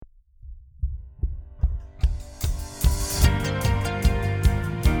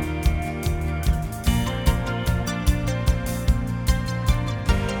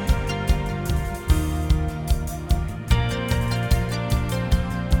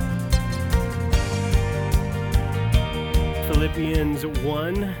Philippians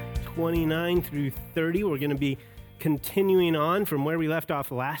 1, 29 through 30. We're going to be continuing on from where we left off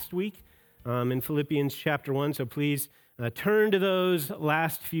last week in Philippians chapter 1. So please turn to those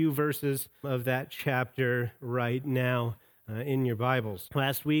last few verses of that chapter right now in your Bibles.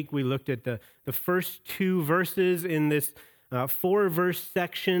 Last week we looked at the first two verses in this four-verse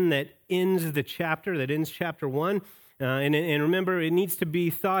section that ends the chapter, that ends chapter 1. And remember, it needs to be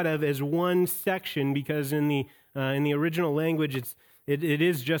thought of as one section because in the original language, it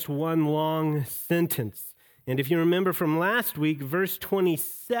is just one long sentence. And if you remember from last week, verse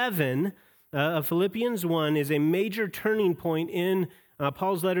 27 of Philippians 1 is a major turning point in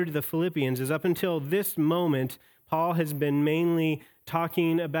Paul's letter to the Philippians. As up until this moment, Paul has been mainly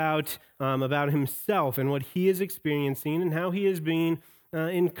talking about himself and what he is experiencing and how he is being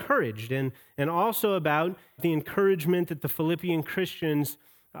encouraged, and also about the encouragement that the Philippian Christians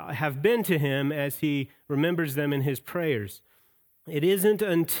have been to him as he remembers them in his prayers. It isn't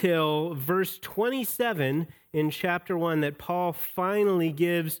until verse 27 in chapter 1 that Paul finally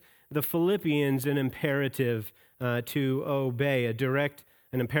gives the Philippians an imperative to obey, a direct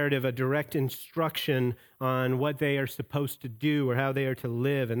instruction on what they are supposed to do or how they are to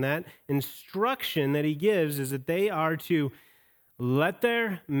live. And that instruction that he gives is that they are to let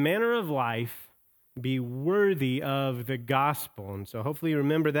their manner of life be worthy of the gospel. And so hopefully you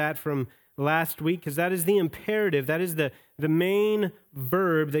remember that from last week, because that is the imperative. That is the main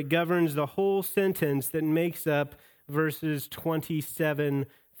verb that governs the whole sentence that makes up verses 27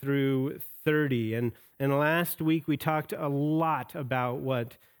 through 30. And last week we talked a lot about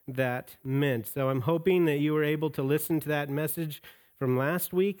what that meant. So I'm hoping that you were able to listen to that message from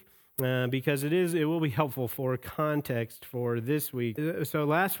last week, because it will be helpful for context for this week. So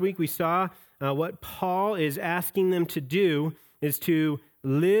last week we saw what Paul is asking them to do is to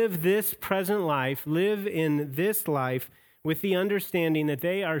live this present life, live in this life with the understanding that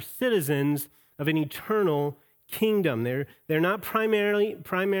they are citizens of an eternal kingdom. They're not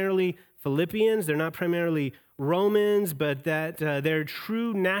primarily Philippians, they're not primarily Romans, but that their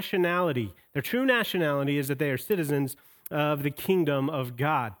true nationality is that they are citizens of the kingdom of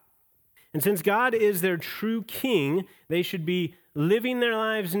God. And since God is their true king, they should be living their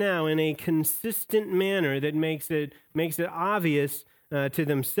lives now in a consistent manner that makes it obvious to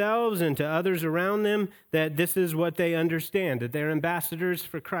themselves and to others around them that this is what they understand, that they're ambassadors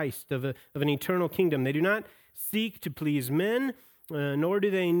for Christ of an eternal kingdom. They do not seek to please men, nor do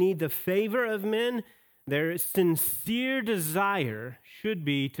they need the favor of men. Their sincere desire should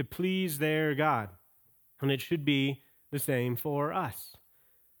be to please their God, and it should be the same for us.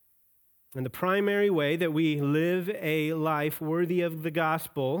 And the primary way that we live a life worthy of the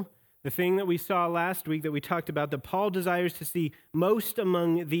gospel, the thing that we saw last week that we talked about, that Paul desires to see most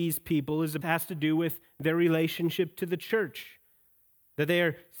among these people, has to do with their relationship to the church, that they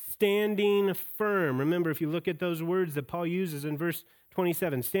are standing firm. Remember, if you look at those words that Paul uses in verse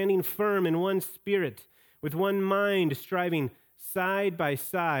 27, standing firm in one spirit, with one mind, striving side by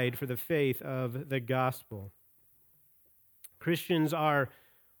side for the faith of the gospel. Christians are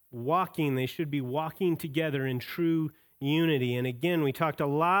they should be walking together in true unity. And again, we talked a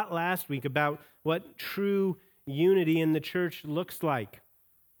lot last week about what true unity in the church looks like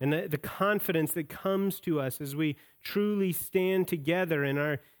and the confidence that comes to us as we truly stand together and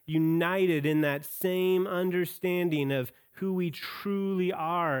are united in that same understanding of who we truly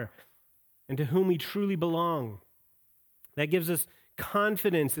are and to whom we truly belong. That gives us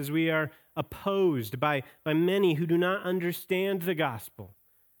confidence as we are opposed by many who do not understand the gospel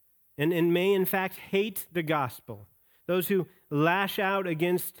and may in fact hate the gospel, those who lash out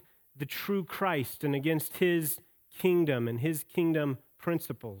against the true Christ and against his kingdom and his kingdom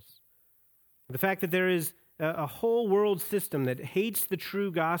principles. The fact that there is a whole world system that hates the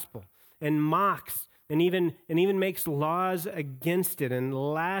true gospel and mocks and even makes laws against it and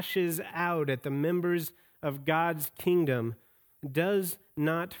lashes out at the members of God's kingdom does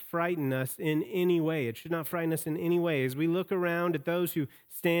not frighten us in any way. It should not frighten us in any way. As we look around at those who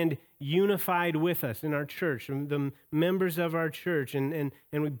stand unified with us in our church, the members of our church, and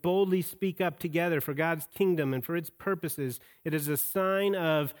we boldly speak up together for God's kingdom and for its purposes, it is a sign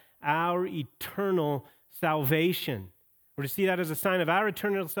of our eternal salvation. We're to see that as a sign of our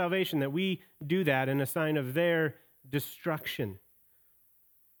eternal salvation, that we do that, and a sign of their destruction.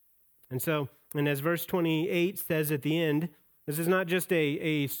 And as verse 28 says at the end, this is not just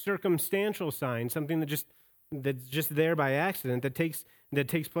a circumstantial sign, something that's just there by accident, that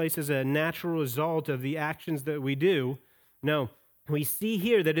takes place as a natural result of the actions that we do. No, we see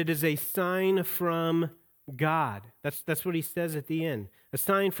here that it is a sign from God. That's what he says at the end. A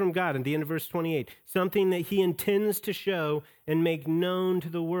sign from God at the end of verse 28. Something that he intends to show and make known to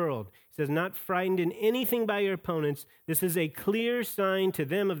the world. He says, not frightened in anything by your opponents. This is a clear sign to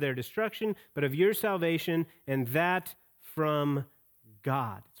them of their destruction, but of your salvation, and that from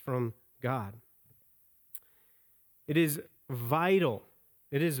God. It's from God. It is vital.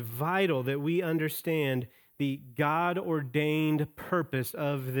 It is vital that we understand the God-ordained purpose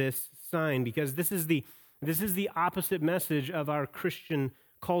of this sign, because this is the opposite message of our Christian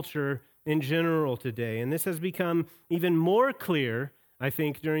culture in general today. And this has become even more clear, I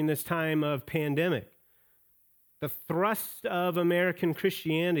think, during this time of pandemic. The thrust of American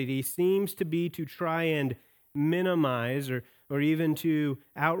Christianity seems to be to try and minimize or even to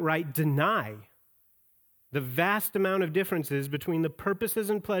outright deny the vast amount of differences between the purposes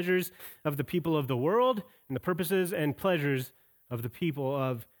and pleasures of the people of the world and the purposes and pleasures of the people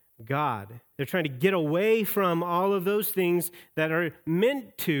of God. They're trying to get away from all of those things that are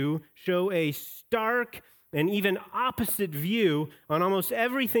meant to show a stark and even opposite view on almost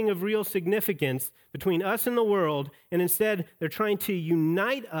everything of real significance between us and the world, and instead they're trying to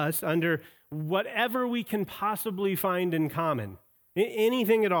unite us under whatever we can possibly find in common,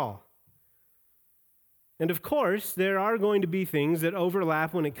 anything at all. And of course, there are going to be things that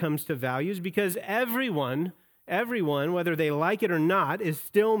overlap when it comes to values, because everyone, whether they like it or not, is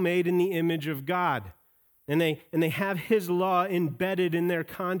still made in the image of God. And they have his law embedded in their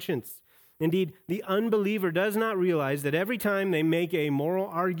conscience. Indeed, the unbeliever does not realize that every time they make a moral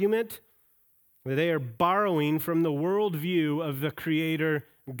argument, that they are borrowing from the worldview of the Creator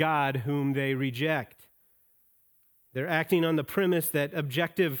God whom they reject. They're acting on the premise that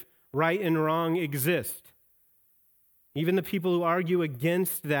objective right and wrong exist. Even the people who argue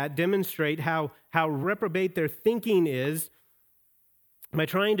against that demonstrate how reprobate their thinking is by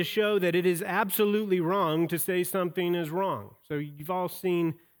trying to show that it is absolutely wrong to say something is wrong. So you've all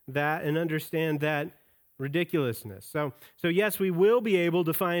seen that and understand that ridiculousness. So yes, we will be able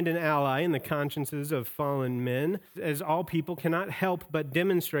to find an ally in the consciences of fallen men, as all people cannot help but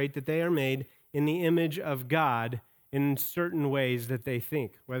demonstrate that they are made in the image of God in certain ways that they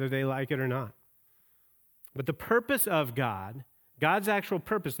think, whether they like it or not. But the purpose of God, God's actual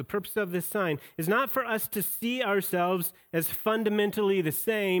purpose, the purpose of this sign, is not for us to see ourselves as fundamentally the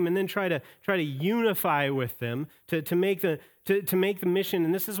same and then try to unify with them, to make the mission,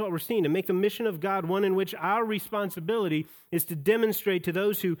 and this is what we're seeing, to make the mission of God one in which our responsibility is to demonstrate to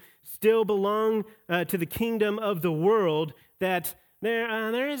those who still belong to the kingdom of the world that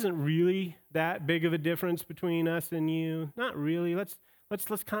there isn't really that big of a difference between us and you. Not really. Let's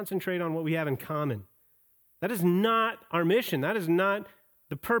concentrate on what we have in common. That is not our mission. That is not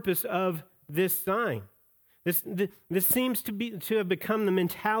the purpose of this sign. This seems to have become the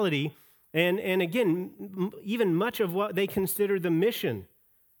mentality, and again, even much of what they consider the mission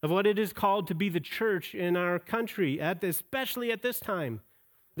of what it is called to be the church in our country, especially at this time.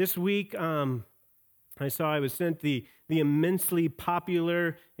 This week, I was sent the immensely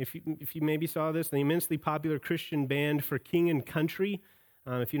popular, if you maybe saw this, the immensely popular Christian band For King and Country.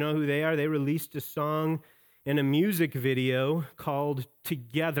 If you know who they are, they released a song and a music video called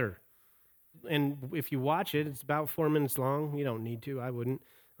Together. And if you watch it, it's about 4 minutes long. You don't need to. I wouldn't,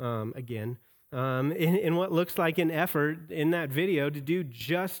 in what looks like an effort in that video to do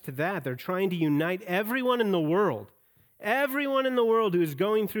just that. They're trying to unite everyone in the world who is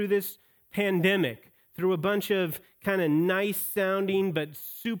going through this pandemic, through a bunch of kind of nice-sounding but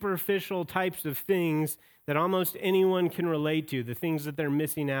superficial types of things that almost anyone can relate to, the things that they're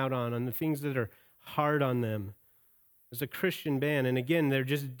missing out on, and the things that are hard on them. As a Christian band, and again, they're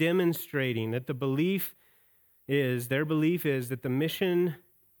just demonstrating that their belief is that the mission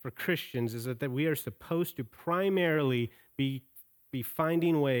for Christians is that we are supposed to primarily be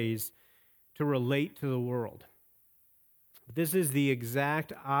finding ways to relate to the world. This is the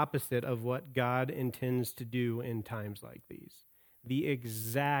exact opposite of what God intends to do in times like these. The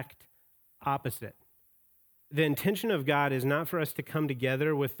exact opposite. The intention of God is not for us to come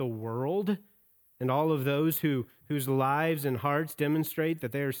together with the world and all of those whose lives and hearts demonstrate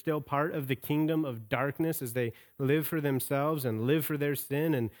that they are still part of the kingdom of darkness as they live for themselves and live for their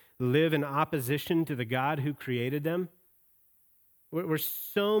sin and live in opposition to the God who created them. Where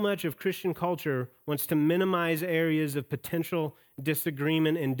so much of Christian culture wants to minimize areas of potential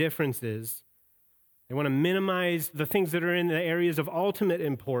disagreement and differences. They want to minimize the things that are in the areas of ultimate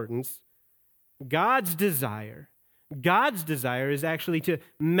importance. God's desire is actually to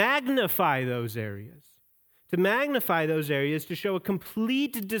magnify those areas. To show a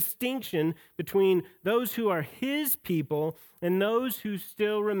complete distinction between those who are his people and those who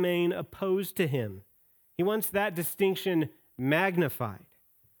still remain opposed to him. He wants that distinction magnified.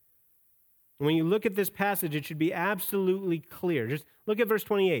 When you look at this passage, it should be absolutely clear. Just look at verse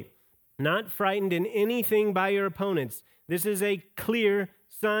 28. Not frightened in anything by your opponents. This is a clear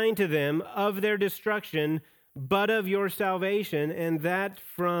sign to them of their destruction, but of your salvation, and that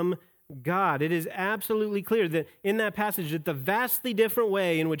from God. It is absolutely clear that in that passage that the vastly different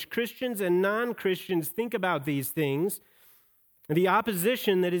way in which Christians and non-Christians think about these things, the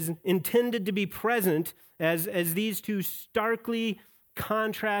opposition that is intended to be present as these two starkly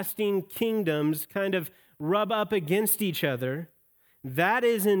contrasting kingdoms kind of rub up against each other, that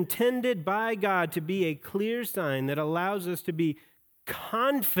is intended by God to be a clear sign that allows us to be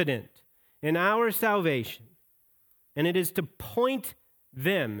confident in our salvation. And it is to point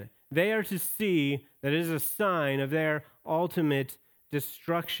them. They are to see that it is a sign of their ultimate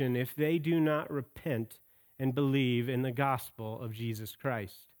destruction if they do not repent and believe in the gospel of Jesus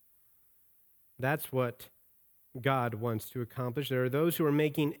Christ. That's what God wants to accomplish. There are those who are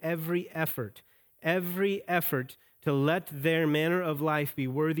making every effort to let their manner of life be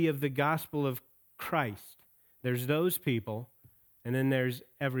worthy of the gospel of Christ. There's those people, and then there's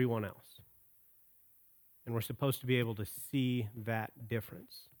everyone else. And we're supposed to be able to see that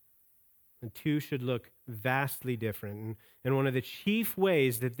difference. The two should look vastly different. And one of the chief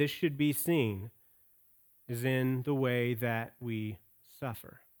ways that this should be seen is in the way that we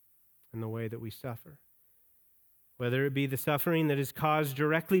suffer. In the way that we suffer. Whether it be the suffering that is caused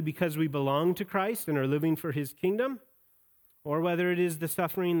directly because we belong to Christ and are living for His kingdom, or whether it is the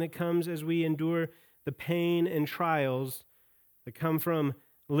suffering that comes as we endure the pain and trials that come from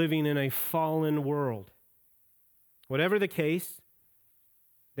living in a fallen world. Whatever the case,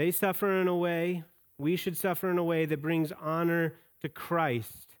 they suffer in a way, we should suffer in a way that brings honor to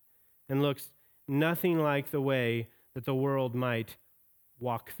Christ and looks nothing like the way that the world might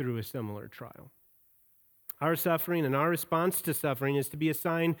walk through a similar trial. Our suffering and our response to suffering is to be a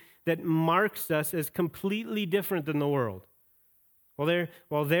sign that marks us as completely different than the world.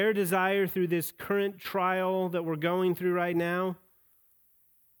 While their desire through this current trial that we're going through right now,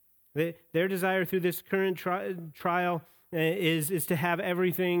 their desire through this current trial is to have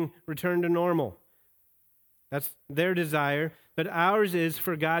everything return to normal. That's their desire. But ours is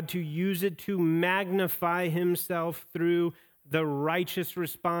for God to use it to magnify Himself through the righteous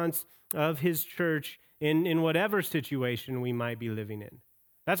response of His church in whatever situation we might be living in.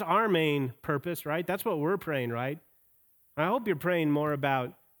 That's our main purpose, right? That's what we're praying, right? I hope you're praying more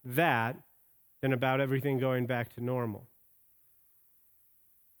about that than about everything going back to normal.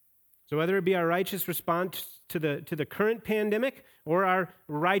 So whether it be our righteous response to the current pandemic or our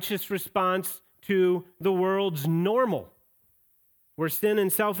righteous response to the world's normal, where sin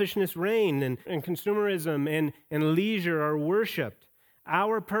and selfishness reign and consumerism and leisure are worshipped,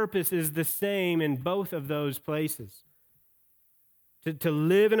 our purpose is the same in both of those places. To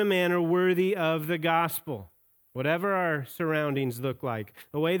live in a manner worthy of the gospel, whatever our surroundings look like,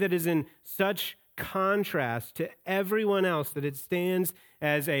 a way that is in such contrast to everyone else that it stands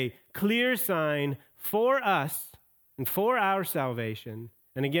as a clear sign for us and for our salvation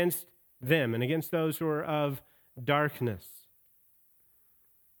and against them and against those who are of darkness.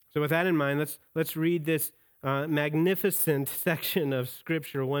 So with that in mind, let's read this magnificent section of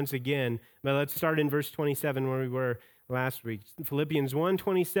Scripture once again. But let's start in verse 27 where we were last week. Philippians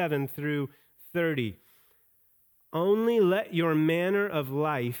 1:27 through 30. Only let your manner of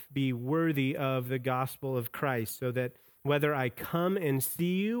life be worthy of the gospel of Christ, so that whether I come and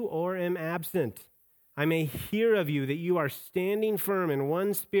see you or am absent, I may hear of you that you are standing firm in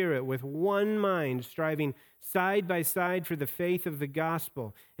one spirit with one mind, striving side by side for the faith of the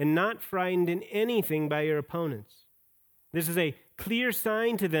gospel, and not frightened in anything by your opponents. This is a clear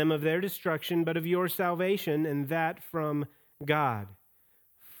sign to them of their destruction, but of your salvation, and that from God.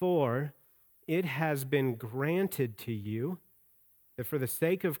 For it has been granted to you that for the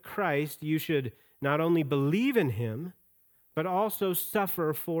sake of Christ you should not only believe in Him, but also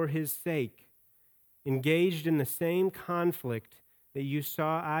suffer for His sake, engaged in the same conflict that you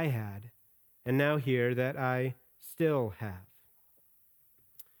saw I had, and now hear that I still have.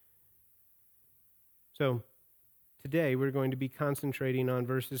 So, today we're going to be concentrating on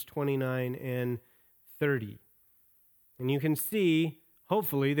verses 29 and 30. And you can see,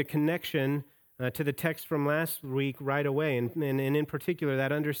 hopefully, the connection to the text from last week right away, and in particular,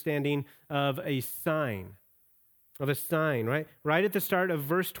 that understanding of a sign. Right? Right at the start of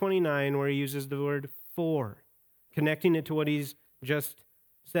verse 29, where he uses the word for, connecting it to what he's just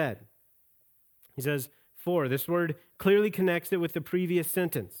said. He says, for. This word clearly connects it with the previous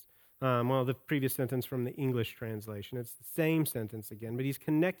sentence. The previous sentence from the English translation. It's the same sentence again, but he's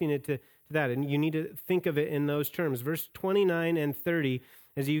connecting it to that, and you need to think of it in those terms. Verse 29 and 30,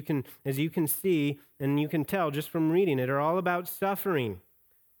 as you can see and you can tell just from reading it, are all about suffering.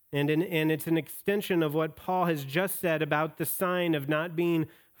 And it's an extension of what Paul has just said about the sign of not being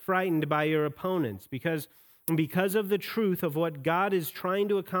frightened by your opponents, because of the truth of what God is trying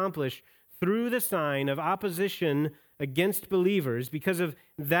to accomplish through the sign of opposition against believers. Because of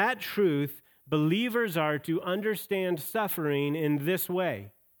that truth, believers are to understand suffering in this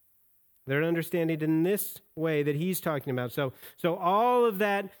way. They're understanding it in this way that he's talking about. So all of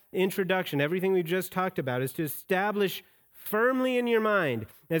that introduction, everything we just talked about, is to establish firmly in your mind,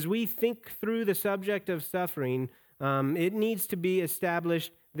 as we think through the subject of suffering, it needs to be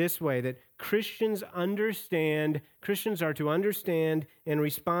established this way, that Christians are to understand and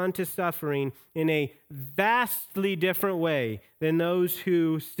respond to suffering in a vastly different way than those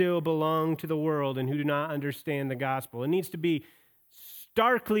who still belong to the world and who do not understand the gospel. It needs to be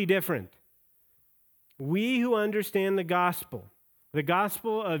starkly different. We who understand the gospel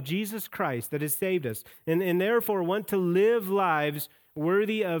of Jesus Christ that has saved us, and therefore want to live lives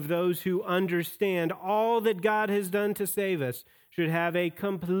worthy of those who understand all that God has done to save us, should have a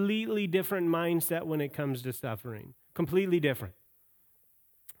completely different mindset when it comes to suffering. Completely different.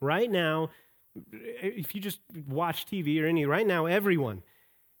 Right now, if you just watch TV right now, everyone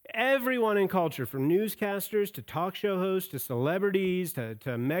in culture, from newscasters to talk show hosts to celebrities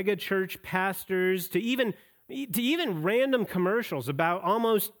to mega church pastors to even random commercials about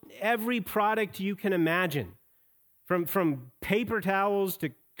almost every product you can imagine, from paper towels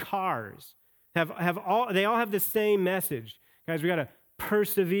to cars, they all have the same message. Guys, we got to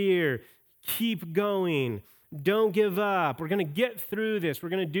persevere, keep going, don't give up. We're going to get through this. We're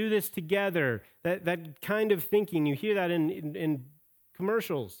going to do this together. That kind of thinking, you hear that in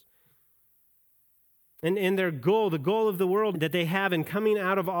commercials. And their goal, the goal of the world that they have in coming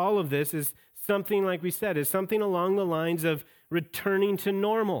out of all of this is something, like we said, is something along the lines of returning to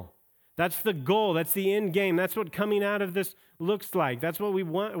normal. That's the goal. That's the end game. That's what coming out of this looks like. That's what we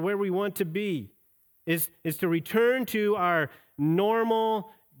want, where we want to be, is to return to our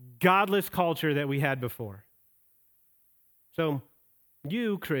normal, godless culture that we had before. So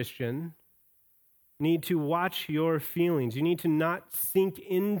you, Christian, need to watch your feelings. You need to not sink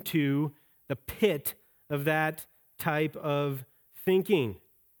into the pit of that type of thinking.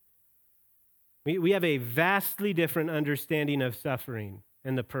 We have a vastly different understanding of suffering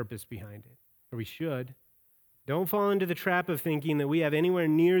and the purpose behind it, or we should. Don't fall into the trap of thinking that we have anywhere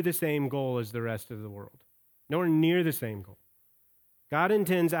near the same goal as the rest of the world. Nowhere near the same goal. God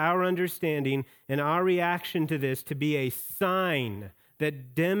intends our understanding and our reaction to this to be a sign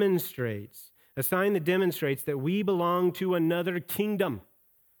that demonstrates that we belong to another kingdom.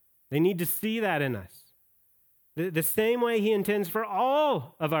 They need to see that in us. The same way he intends for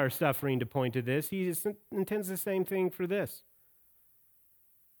all of our suffering to point to this, he intends the same thing for this.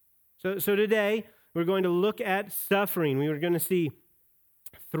 So today, we're going to look at suffering. We are going to see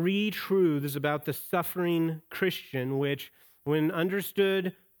three truths about the suffering Christian, which, when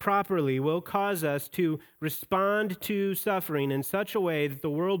understood properly, will cause us to respond to suffering in such a way that the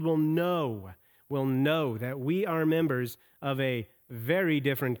world will know that we are members of a very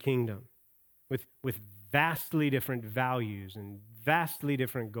different kingdom with vastly different values and vastly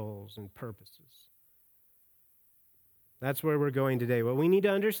different goals and purposes. That's where we're going today. What we need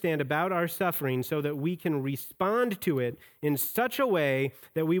to understand about our suffering so that we can respond to it in such a way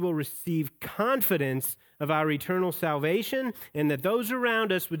that we will receive confidence of our eternal salvation, and that those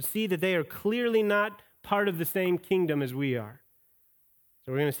around us would see that they are clearly not part of the same kingdom as we are.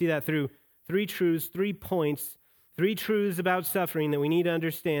 So we're going to see that through three truths, 3 points, 3 truths about suffering that we need to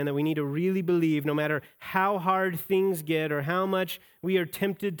understand, that we need to really believe, no matter how hard things get or how much we are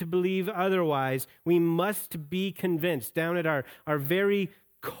tempted to believe otherwise. We must be convinced down at our very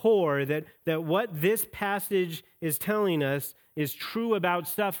core that what this passage is telling us is true about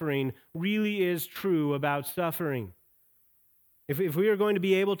suffering, really is true about suffering. If we are going to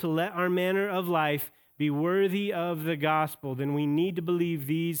be able to let our manner of life be worthy of the gospel, then we need to believe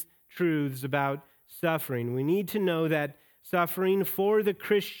these truths about suffering. We need to know that suffering for the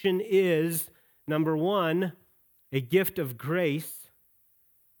Christian is, number 1, a gift of grace.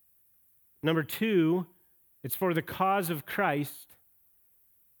 Number 2, it's for the cause of Christ.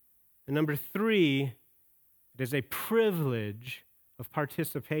 And number 3, it is a privilege of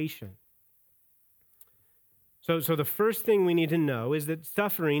participation. So the first thing we need to know is that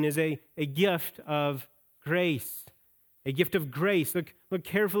suffering is a gift of grace. A gift of grace. Look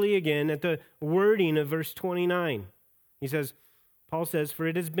carefully again at the wording of verse 29. Paul says, "For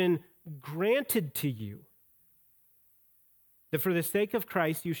it has been granted to you. That for the sake of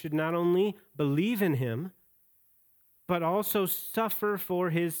Christ, you should not only believe in him, but also suffer for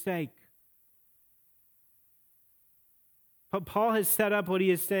his sake. But Paul has set up what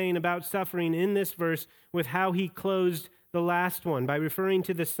he is saying about suffering in this verse with how he closed the last one, by referring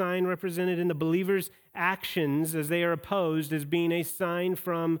to the sign represented in the believer's actions as they are opposed as being a sign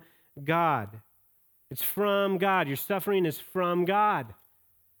from God. It's from God. Your suffering is from God.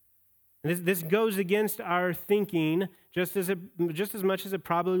 And this goes against our thinking just as much as it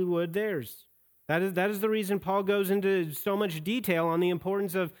probably would theirs. That is the reason Paul goes into so much detail on the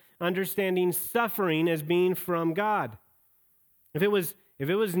importance of understanding suffering as being from God. If it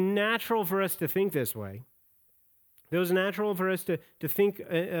was natural for us to think this way, if it was natural for us to think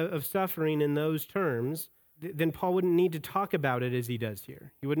of suffering in those terms, then Paul wouldn't need to talk about it as he does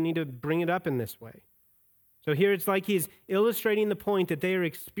here. He wouldn't need to bring it up in this way. So here it's like he's illustrating the point that they are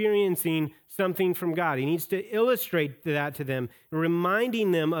experiencing something from God. He needs to illustrate that to them,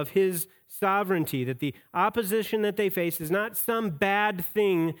 reminding them of his sovereignty, that the opposition that they face is not some bad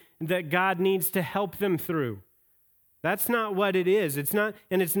thing that God needs to help them through. That's not what it is. It's not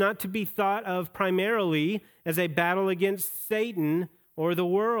to be thought of primarily as a battle against Satan or the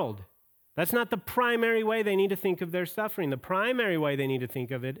world. That's not the primary way they need to think of their suffering. The primary way they need to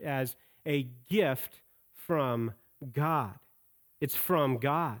think of it as a gift from God. It's from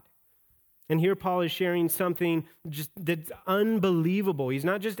God. And here Paul is sharing something just that's unbelievable. He's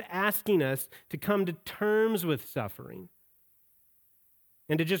not just asking us to come to terms with suffering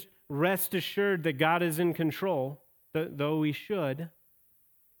and to just rest assured that God is in control, though we should.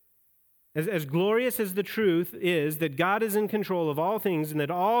 As glorious as the truth is that God is in control of all things and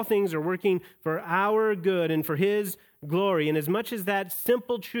that all things are working for our good and for his glory, and as much as that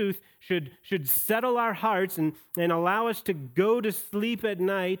simple truth should settle our hearts and allow us to go to sleep at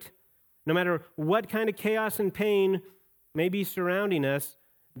night, no matter what kind of chaos and pain may be surrounding us,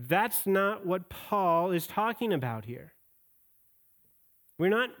 that's not what Paul is talking about here. We're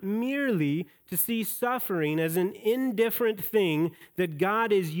not merely to see suffering as an indifferent thing that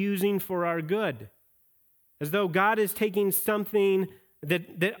God is using for our good, as though God is taking something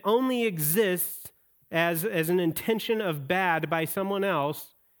that only exists as an intention of bad by someone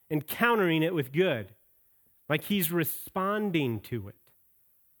else and countering it with good, like he's responding to it.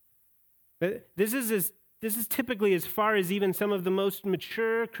 But this is typically as far as even some of the most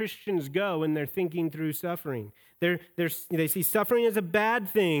mature Christians go in their thinking through suffering. They see suffering as a bad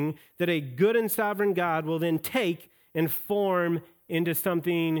thing that a good and sovereign God will then take and form into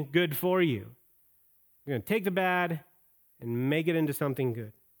something good for you. You're going to take the bad and make it into something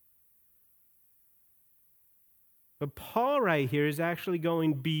good. But Paul right here is actually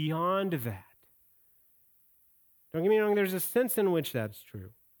going beyond that. Don't get me wrong, there's a sense in which that's true.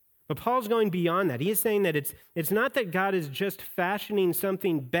 But Paul's going beyond that. He is saying that it's not that God is just fashioning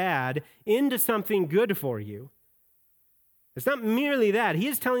something bad into something good for you. It's not merely that. He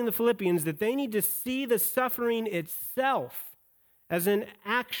is telling the Philippians that they need to see the suffering itself as an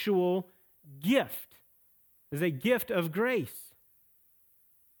actual gift, as a gift of grace.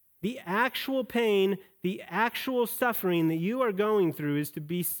 The actual pain, the actual suffering that you are going through is to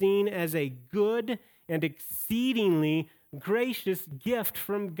be seen as a good and exceedingly gracious gift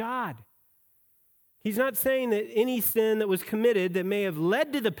from God. He's not saying that any sin that was committed that may have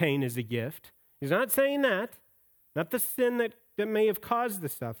led to the pain is a gift. He's not saying that. Not the sin that may have caused the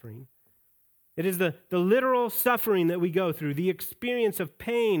suffering. It is the literal suffering that we go through, the experience of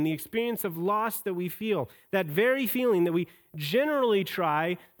pain, the experience of loss that we feel, that very feeling that we generally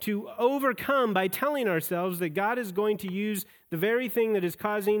try to overcome by telling ourselves that God is going to use the very thing that is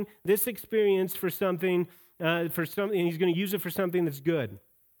causing this experience for something, and he's going to use it for something that's good.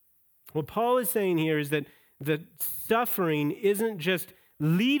 What Paul is saying here is that the suffering isn't just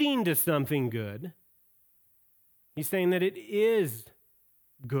leading to something good. He's saying that it is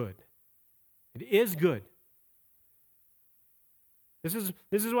good. It is good. This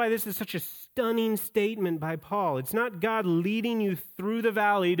is why this is such a stunning statement by Paul. It's not God leading you through the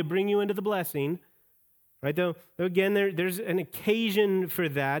valley to bring you into the blessing, right? Though again, there's an occasion for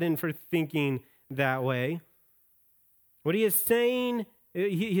that and for thinking that way. What he is saying,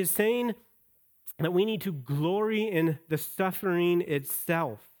 he is saying that we need to glory in the suffering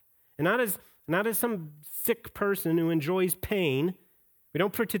itself, and not as some sick person who enjoys pain. We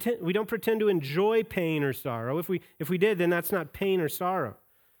don't pretend to enjoy pain or sorrow. If we did, then that's not pain or sorrow.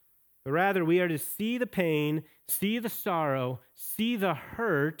 But rather, we are to see the pain, see the sorrow, see the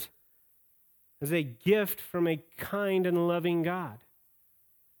hurt as a gift from a kind and loving God.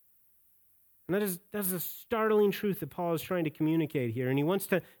 And that is a startling truth that Paul is trying to communicate here. And he wants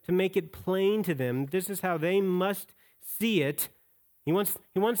to make it plain to them. This is how they must see it. He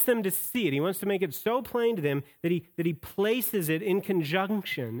wants them to see it. He wants to make it so plain to them that he places it in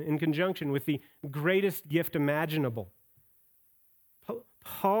conjunction with the greatest gift imaginable.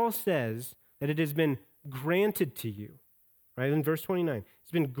 Paul says that it has been granted to you, right? In verse 29,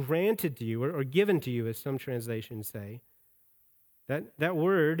 it's been granted to you or given to you, as some translations say. That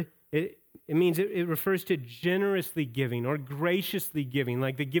word, it means it refers to generously giving or graciously giving,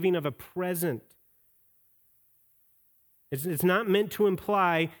 like the giving of a present. It's not meant to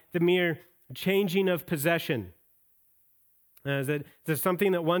imply the mere changing of possession. That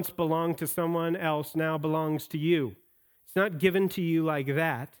something that once belonged to someone else now belongs to you. It's not given to you like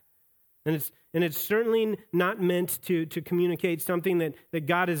that. And it's certainly not meant to communicate something that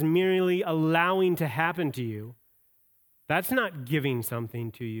God is merely allowing to happen to you. That's not giving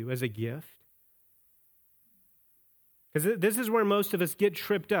something to you as a gift. Because this is where most of us get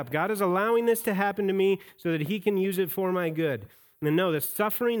tripped up. God is allowing this to happen to me so that he can use it for my good. And no, the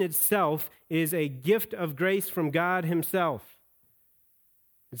suffering itself is a gift of grace from God himself.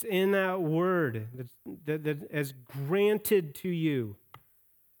 It's in that word that is granted to you.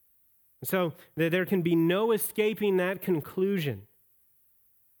 So there can be no escaping that conclusion.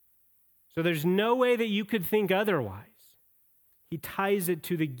 So there's no way that you could think otherwise. He ties it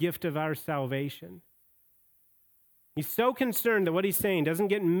to the gift of our salvation. He's so concerned that what he's saying doesn't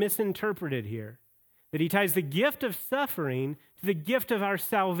get misinterpreted here, that he ties the gift of suffering to the gift of our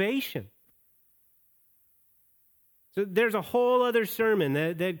salvation. So there's a whole other sermon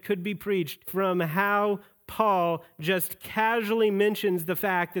that could be preached from how Paul just casually mentions the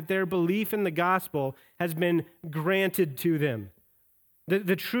fact that their belief in the gospel has been granted to them.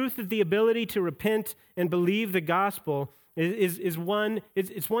 The truth of the ability to repent and believe the gospel is one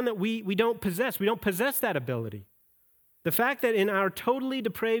that we don't possess. We don't possess that ability. The fact that in our totally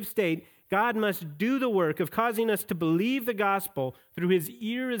depraved state, God must do the work of causing us to believe the gospel through his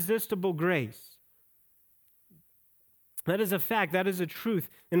irresistible grace. That is a fact. That is a truth.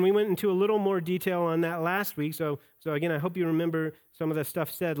 And we went into a little more detail on that last week. So again, I hope you remember some of the stuff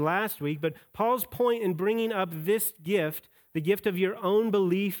said last week. But Paul's point in bringing up this gift, the gift of your own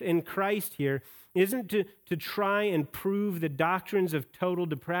belief in Christ here, isn't to try and prove the doctrines of total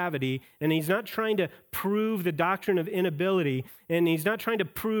depravity, and he's not trying to prove the doctrine of inability, and he's not trying to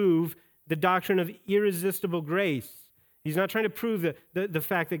prove the doctrine of irresistible grace. He's not trying to prove the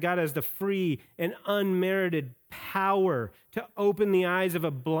fact that God has the free and unmerited power to open the eyes of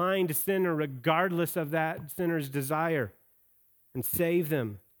a blind sinner regardless of that sinner's desire and save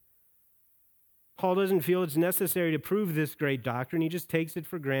them. Paul doesn't feel it's necessary to prove this great doctrine. He just takes it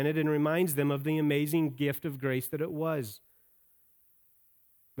for granted and reminds them of the amazing gift of grace that it was.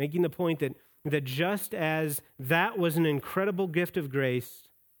 Making the point that just as that was an incredible gift of grace,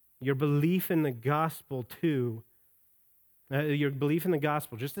 your belief in the gospel too,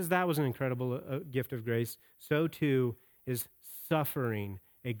 just as that was an incredible gift of grace, so too is suffering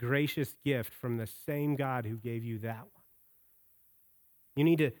a gracious gift from the same God who gave you that one. You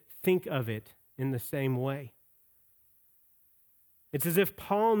need to think of it in the same way. It's as if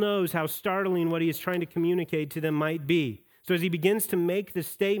Paul knows how startling what he is trying to communicate to them might be. So as he begins to make the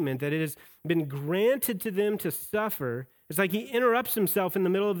statement that it has been granted to them to suffer, it's like he interrupts himself in the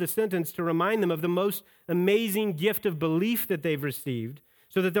middle of the sentence to remind them of the most amazing gift of belief that they've received,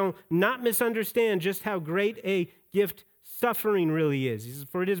 so that they'll not misunderstand just how great a gift suffering really is. He says,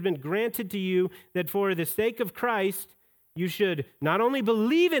 for it has been granted to you that for the sake of Christ, you should not only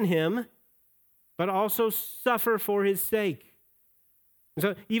believe in him, but also suffer for his sake.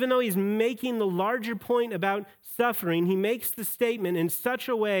 So even though he's making the larger point about suffering, he makes the statement in such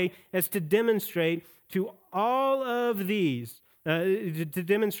a way as to demonstrate to all of these,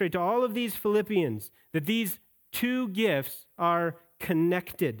 Philippians that these two gifts are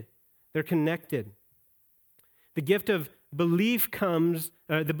connected. They're connected. The gift of belief comes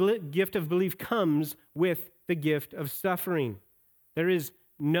with the gift of suffering. There is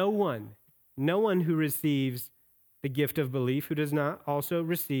no one who receives the gift of belief who does not also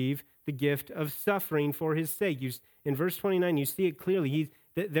receive the gift of suffering for his sake. In verse 29, you see it clearly.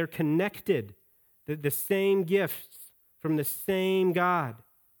 They're connected. The same gifts from the same God.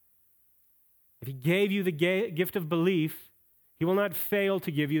 If he gave you the gift of belief, he will not fail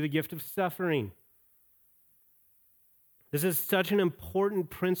to give you the gift of suffering. This is such an important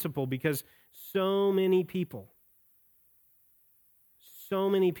principle because so many people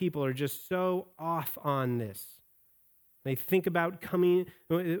are just so off on this. They think about coming,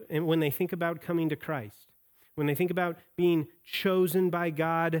 and when they think about coming to Christ, when they think about being chosen by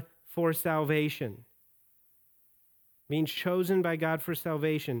God for salvation. Being chosen by God for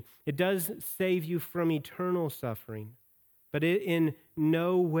salvation. It does save you from eternal suffering, but it is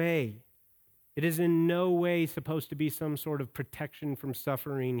in no way supposed to be some sort of protection from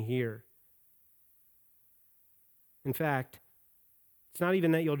suffering here. In fact, it's not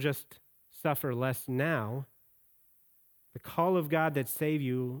even that you'll just suffer less now. The call of God that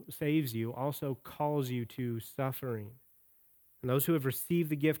saves you also calls you to suffering. And those who have received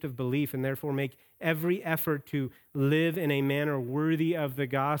the gift of belief and therefore make every effort to live in a manner worthy of the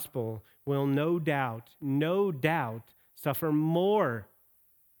gospel will no doubt suffer more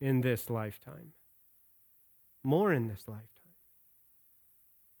in this lifetime. More in this lifetime.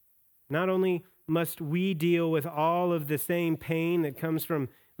 Not only must we deal with all of the same pain that comes from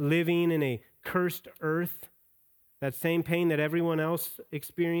living in a cursed earth, that same pain that everyone else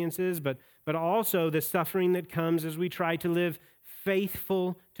experiences, but also the suffering that comes as we try to live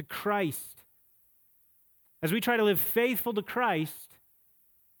faithful to Christ. As we try to live faithful to Christ,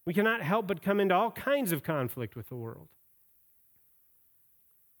 we cannot help but come into all kinds of conflict with the world.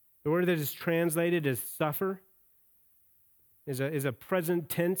 The word that is translated as suffer is a present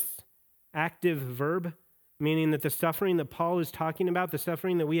tense active verb, meaning that the suffering that Paul is talking about, the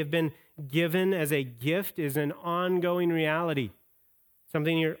suffering that we have been given as a gift, is an ongoing reality.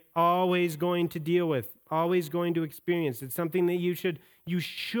 Something you're always going to deal with, always going to experience. It's something that you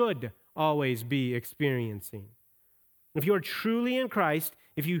should always be experiencing. If you are truly in Christ,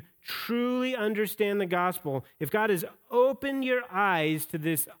 if you truly understand the gospel, if God has opened your eyes to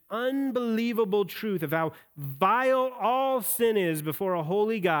this unbelievable truth of how vile all sin is before a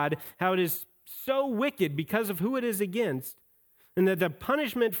holy God, how it is so wicked because of who it is against, and that the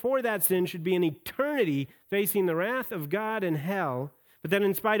punishment for that sin should be an eternity facing the wrath of God and hell, but that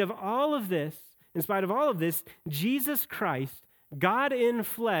in spite of all of this, Jesus Christ, God in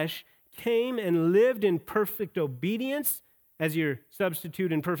flesh, came and lived in perfect obedience as your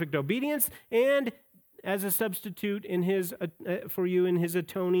substitute in perfect obedience and as a substitute for you in his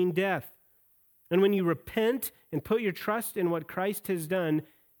atoning death. And when you repent and put your trust in what Christ has done,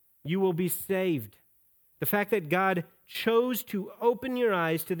 you will be saved. The fact that God chose to open your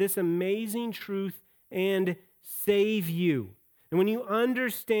eyes to this amazing truth and save you. And when you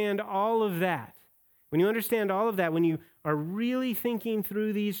understand all of that, when you are really thinking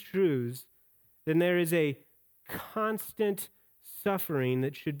through these truths, then there is a constant suffering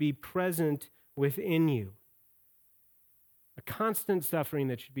that should be present within you. A constant suffering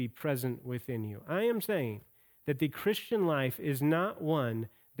that should be present within you. I am saying that the Christian life is not one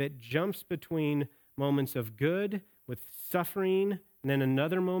that jumps between moments of good with suffering, and then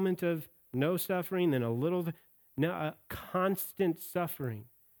another moment of no suffering, then a constant suffering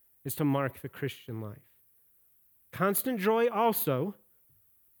is to mark the Christian life. Constant joy also,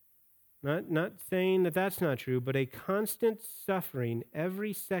 not saying that that's not true, but a constant suffering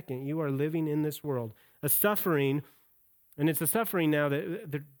every second you are living in this world. A suffering, and it's a suffering now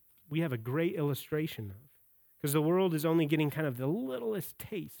that we have a great illustration of, because the world is only getting kind of the littlest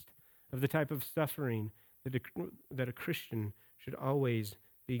taste of the type of suffering that a Christian should always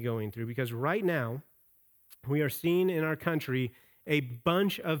be going through. Because right now, we are seeing in our country a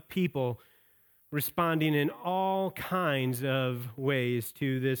bunch of people responding in all kinds of ways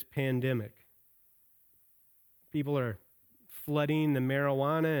to this pandemic. People are flooding the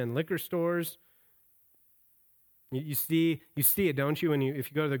marijuana and liquor stores. You see it, don't you?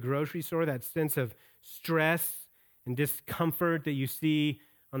 If you go to the grocery store, that sense of stress and discomfort that you see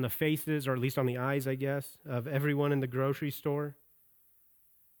on the faces, or at least on the eyes, I guess, of everyone in the grocery store.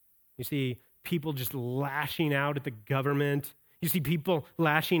 You see people just lashing out at the government. You see people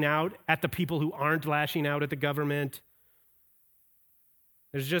lashing out at the people who aren't lashing out at the government.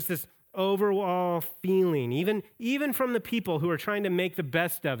 There's just this overall feeling, even from the people who are trying to make the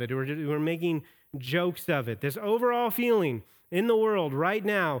best of it, who are making jokes of it, this overall feeling in the world right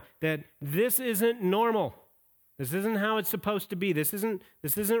now that this isn't normal. This isn't how it's supposed to be. This isn't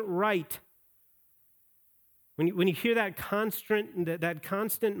right. When you hear that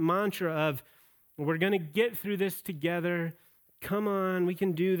constant mantra of, we're going to get through this together, come on, we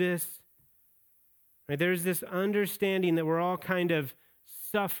can do this. Right? There's this understanding that we're all kind of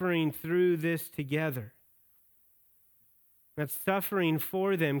suffering through this together. That suffering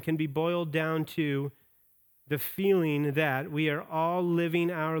for them can be boiled down to the feeling that we are all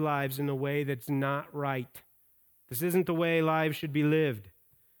living our lives in a way that's not right. This isn't the way lives should be lived.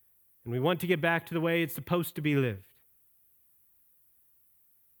 And we want to get back to the way it's supposed to be lived.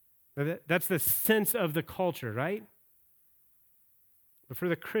 That's the sense of the culture, right? But for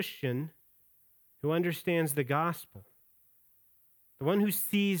the Christian who understands the gospel, the one who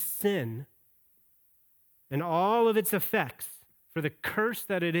sees sin and all of its effects for the curse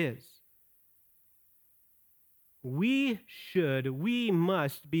that it is, we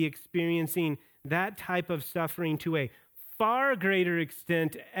must be experiencing that type of suffering to a far greater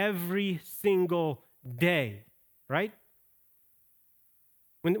extent every single day, right?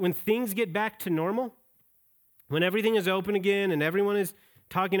 When things get back to normal, when everything is open again and everyone is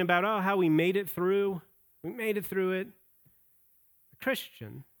talking about, oh, how we made it through it. The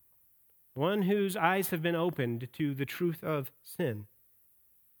Christian, one whose eyes have been opened to the truth of sin,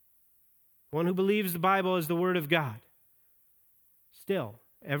 one who believes the Bible is the Word of God, still,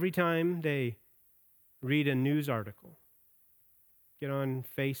 every time they read a news article, get on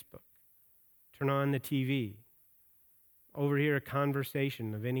Facebook, turn on the TV, overhear a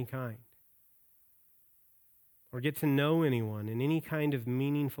conversation of any kind, or get to know anyone in any kind of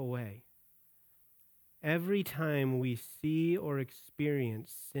meaningful way, every time we see or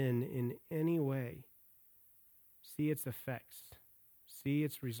experience sin in any way, see its effects, see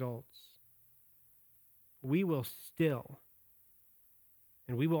its results, we will still,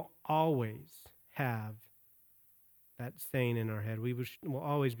 and we will always have that saying in our head. We will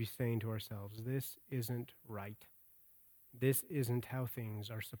always be saying to ourselves, this isn't right. This isn't how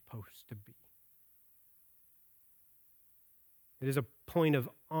things are supposed to be. It is a point of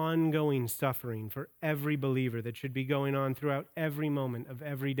ongoing suffering for every believer that should be going on throughout every moment of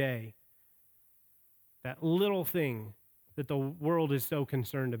every day. That little thing that the world is so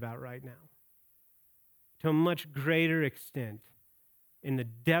concerned about right now. To a much greater extent, in the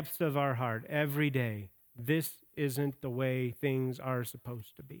depths of our heart, every day, this isn't the way things are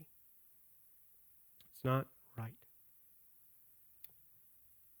supposed to be. It's not right.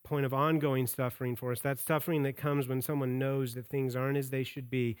 Point of ongoing suffering for us, that suffering that comes when someone knows that things aren't as they should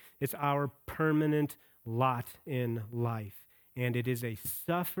be. It's our permanent lot in life. And it is a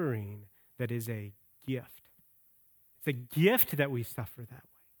suffering that is a gift. It's a gift that we suffer that way.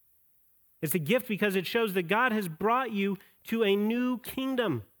 It's a gift because it shows that God has brought you to a new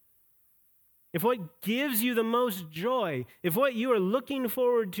kingdom. If what gives you the most joy, if what you are looking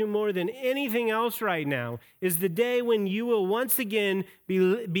forward to more than anything else right now is the day when you will once again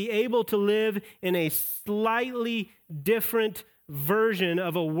be able to live in a slightly different version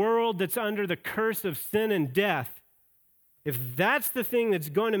of a world that's under the curse of sin and death, if that's the thing that's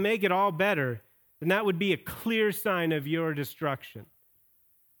going to make it all better, then that would be a clear sign of your destruction.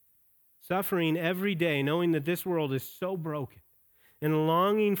 Suffering every day, knowing that this world is so broken, and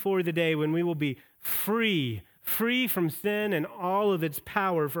longing for the day when we will be free from sin and all of its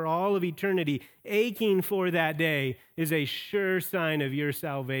power for all of eternity, aching for that day is a sure sign of your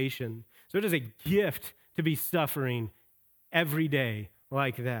salvation. So it is a gift to be suffering every day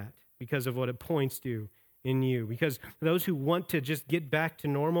like that because of what it points to in you. Because those who want to just get back to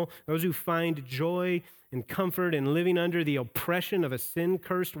normal, those who find joy and comfort in living under the oppression of a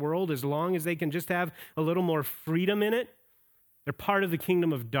sin-cursed world as long as they can just have a little more freedom in it, they're part of the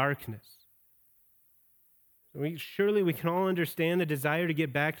kingdom of darkness. Surely we can all understand the desire to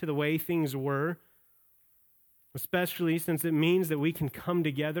get back to the way things were, especially since it means that we can come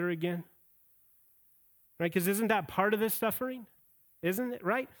together again. Right? Because isn't that part of this suffering? Isn't it,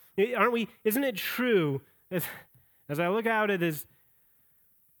 right? Isn't it true, as I look out at this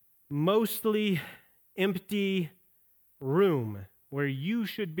mostly empty room where you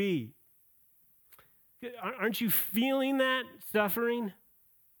should be, aren't you feeling that suffering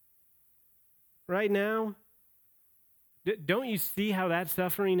right now? Don't you see how that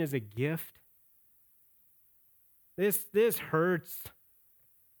suffering is a gift? This hurts.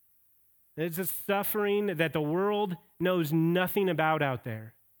 It's a suffering that the world knows nothing about out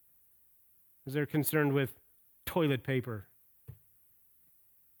there, because they're concerned with toilet paper.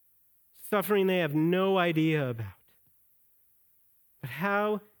 Suffering they have no idea about. But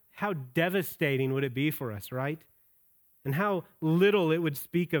how devastating would it be for us, right? And how little it would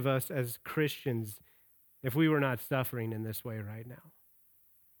speak of us as Christians if we were not suffering in this way right now,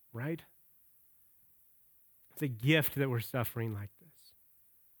 right? It's a gift that we're suffering like this.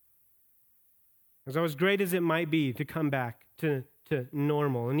 As great as it might be to come back to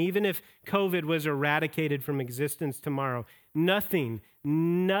normal, and even if COVID was eradicated from existence tomorrow, nothing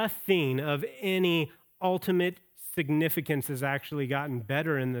of any ultimate significance has actually gotten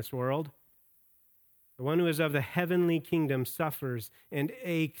better in this world. The one who is of the heavenly kingdom suffers and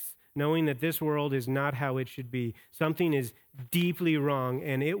aches, knowing that this world is not how it should be. Something is deeply wrong,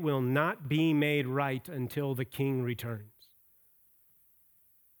 and it will not be made right until the King returns.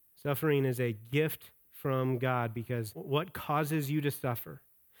 Suffering is a gift from God because what causes you to suffer,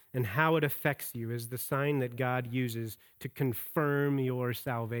 and how it affects you is the sign that God uses to confirm your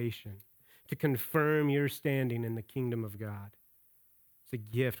salvation, to confirm your standing in the kingdom of God. It's a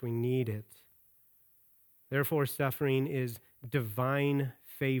gift. We need it. Therefore, suffering is divine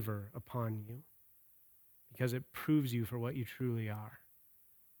favor upon you because it proves you for what you truly are.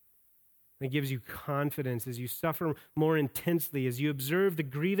 It gives you confidence as you suffer more intensely, as you observe the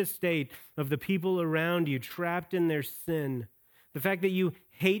grievous state of the people around you trapped in their sin. The fact that you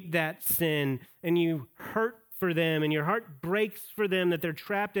hate that sin and you hurt for them and your heart breaks for them that they're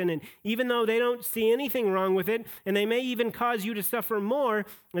trapped in it, even though they don't see anything wrong with it, and they may even cause you to suffer more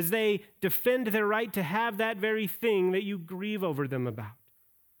as they defend their right to have that very thing that you grieve over them about.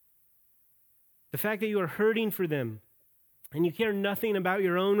 The fact that you are hurting for them and you care nothing about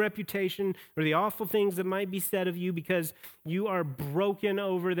your own reputation or the awful things that might be said of you because you are broken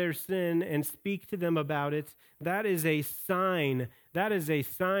over their sin and speak to them about it, that is a sign. That is a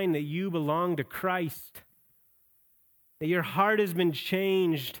sign that you belong to Christ, that your heart has been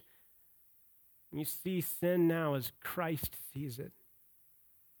changed. You see sin now as Christ sees it.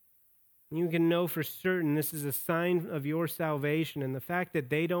 You can know for certain this is a sign of your salvation and the fact that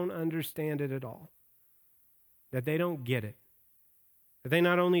they don't understand it at all, that they don't get it, that they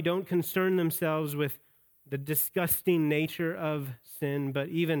not only don't concern themselves with the disgusting nature of sin, but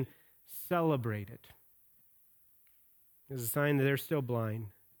even celebrate it. It's a sign that they're still blind,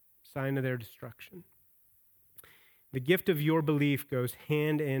 a sign of their destruction. The gift of your belief goes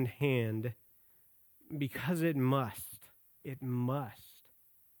hand in hand because it must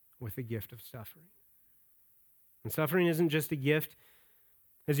with the gift of suffering. And suffering isn't just a gift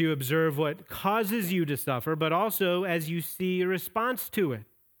as you observe what causes you to suffer, but also as you see your response to it.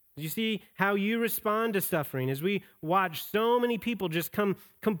 As you see how you respond to suffering. As we watch so many people just come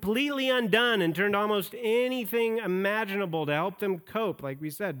completely undone and turn to almost anything imaginable to help them cope. Like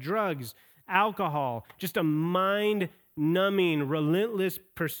we said, drugs, alcohol, just a mind-numbing, relentless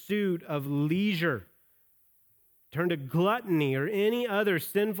pursuit of leisure. Turn to gluttony or any other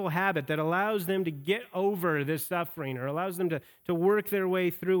sinful habit that allows them to get over this suffering or allows them to work their way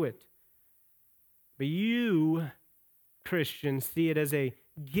through it. But you, Christians, see it as a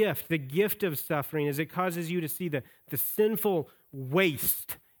gift, the gift of suffering, as it causes you to see the sinful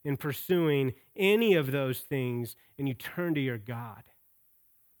waste in pursuing any of those things, and you turn to your God.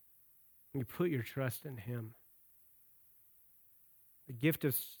 You put your trust in Him. The gift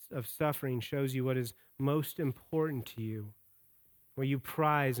of suffering shows you what is most important to you, what you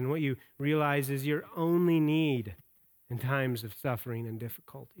prize, and what you realize is your only need in times of suffering and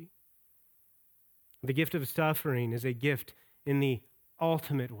difficulty. The gift of suffering is a gift in the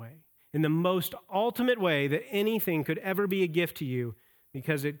ultimate way, in the most ultimate way that anything could ever be a gift to you,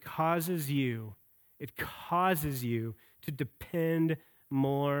 because it causes you to depend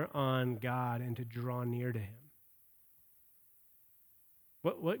more on God and to draw near to Him.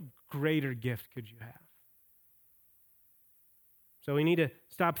 What greater gift could you have? So we need to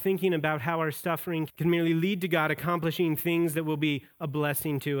stop thinking about how our suffering can merely lead to God accomplishing things that will be a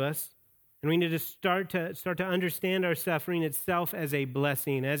blessing to us. And we need to start to understand our suffering itself as a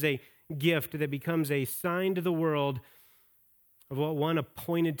blessing, as a gift that becomes a sign to the world of what one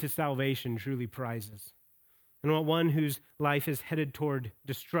appointed to salvation truly prizes, and what one whose life is headed toward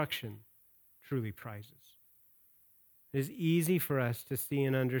destruction truly prizes. It is easy for us to see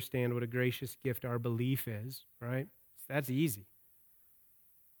and understand what a gracious gift our belief is, right? That's easy.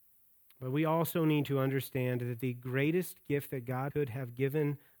 But we also need to understand that the greatest gift that God could have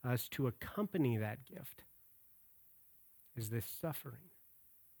given us to accompany that gift is this suffering.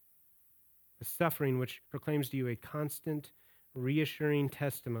 The suffering which proclaims to you a constant, reassuring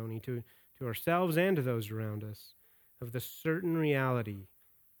testimony to ourselves and to those around us of the certain reality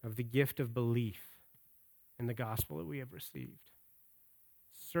of the gift of belief in the gospel that we have received.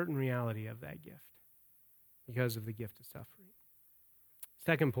 Certain reality of that gift because of the gift of suffering.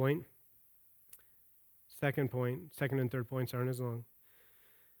 Second and third points aren't as long.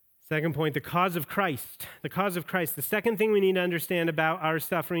 Second point, the cause of Christ. The cause of Christ. The second thing we need to understand about our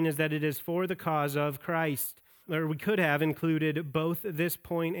suffering is that it is for the cause of Christ. Or we could have included both this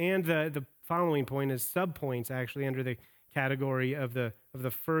point and the following point as subpoints, actually, under the category of the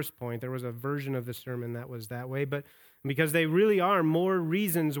first point. There was a version of the sermon that was that way, but because they really are more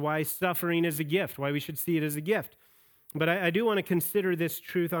reasons why suffering is a gift, why we should see it as a gift. But I do want to consider this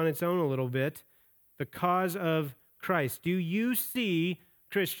truth on its own a little bit. The cause of Christ. Do you see,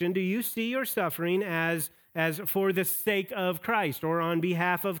 Christian, do you see your suffering as for the sake of Christ or on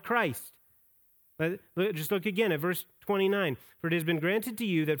behalf of Christ? Just look again at verse 29. For it has been granted to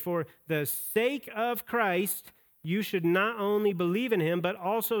you that for the sake of Christ, you should not only believe in him, but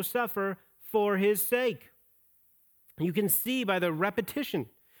also suffer for his sake. You can see by the repetition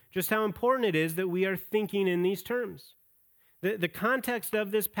just how important it is that we are thinking in these terms. The context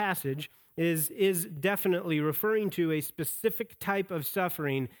of this passage is definitely referring to a specific type of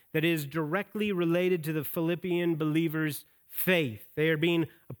suffering that is directly related to the Philippian believers' faith. They are being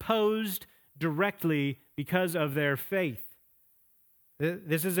opposed directly because of their faith.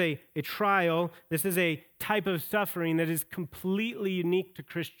 This is a trial. This is a type of suffering that is completely unique to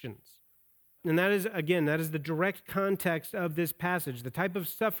Christians. And that is the direct context of this passage, the type of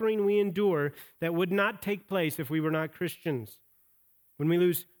suffering we endure that would not take place if we were not Christians. When we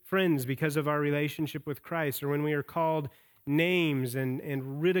lose friends because of our relationship with Christ, or when we are called names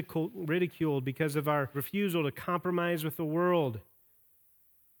and ridiculed because of our refusal to compromise with the world,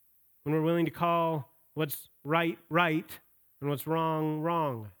 when we're willing to call what's right, and what's wrong,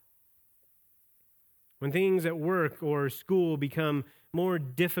 wrong. When things at work or school become more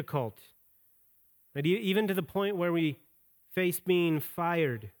difficult, right? Even to the point where we face being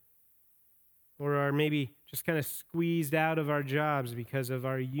fired or are maybe just kind of squeezed out of our jobs because of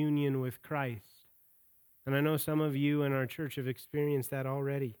our union with Christ. And I know some of you in our church have experienced that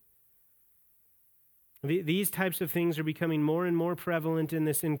already. These types of things are becoming more and more prevalent in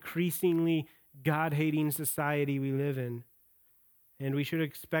this increasingly God-hating society we live in. And we should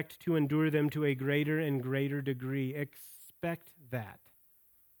expect to endure them to a greater and greater degree. Expect that.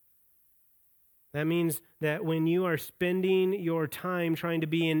 That means that when you are spending your time trying to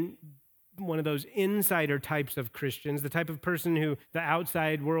be in one of those insider types of Christians, the type of person who the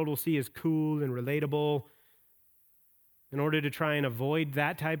outside world will see as cool and relatable, in order to try and avoid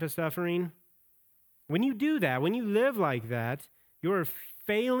that type of suffering, when you do that, when you live like that, you're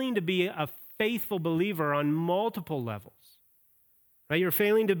failing to be a faithful believer on multiple levels. Right? You're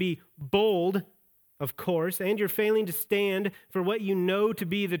failing to be bold, of course, and you're failing to stand for what you know to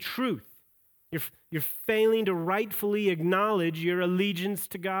be the truth. You're failing to rightfully acknowledge your allegiance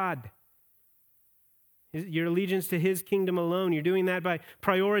to God, your allegiance to his kingdom alone. You're doing that by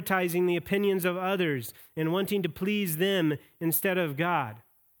prioritizing the opinions of others and wanting to please them instead of God.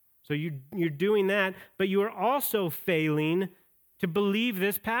 So you're doing that, but you are also failing to believe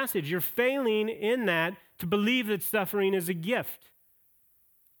this passage. You're failing in that to believe that suffering is a gift.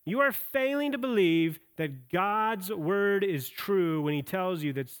 You are failing to believe that God's word is true when he tells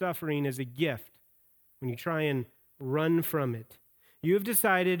you that suffering is a gift, when you try and run from it. You have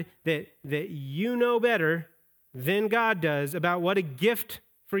decided that you know better than God does about what a gift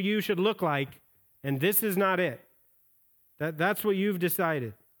for you should look like, and this is not it. That's what you've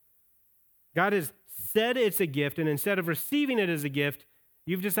decided. God has said it's a gift, and instead of receiving it as a gift,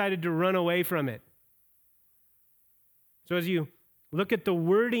 you've decided to run away from it. So as you look at the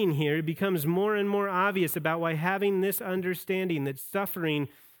wording here, it becomes more and more obvious about why having this understanding that suffering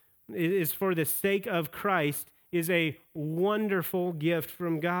is for the sake of Christ is a wonderful gift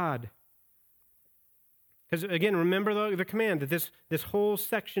from God. Because again, remember the command that this whole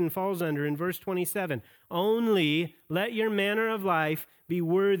section falls under in verse 27. Only let your manner of life be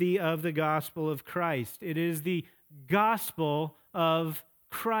worthy of the gospel of Christ. It is the gospel of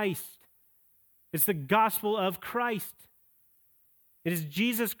Christ. It's the gospel of Christ. It is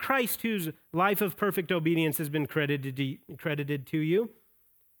Jesus Christ whose life of perfect obedience has been credited to you.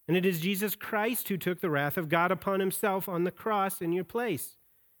 And it is Jesus Christ who took the wrath of God upon himself on the cross in your place.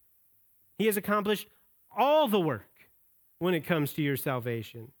 He has accomplished all the work when it comes to your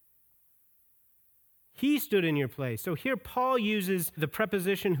salvation. He stood in your place. So here Paul uses the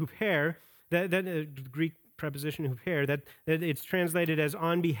preposition huper, that Greek preposition huper, that it's translated as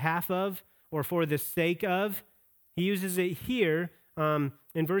on behalf of or for the sake of. He uses it here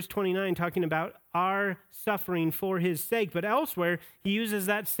in verse 29, talking about our suffering for his sake. But elsewhere, he uses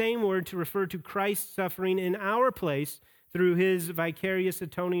that same word to refer to Christ's suffering in our place through his vicarious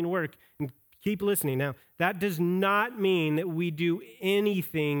atoning work. And keep listening. Now, that does not mean that we do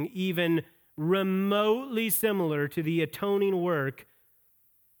anything even remotely similar to the atoning work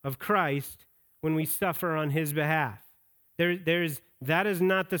of Christ when we suffer on his behalf. That is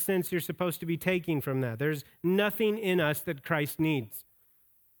not the sense you're supposed to be taking from that. There's nothing in us that Christ needs.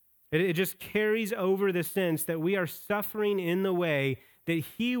 It just carries over the sense that we are suffering in the way that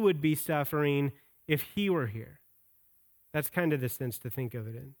he would be suffering if he were here. That's kind of the sense to think of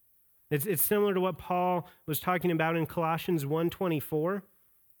it in. It's similar to what Paul was talking about in Colossians 1:24.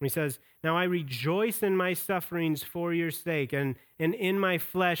 He says, "Now I rejoice in my sufferings for your sake, and in my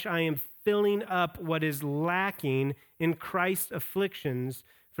flesh I am filling up what is lacking in Christ's afflictions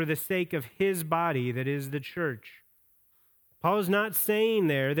for the sake of his body, that is the church." Paul is not saying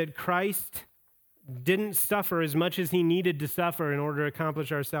there that Christ didn't suffer as much as he needed to suffer in order to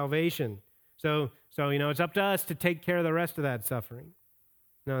accomplish our salvation. So it's up to us to take care of the rest of that suffering.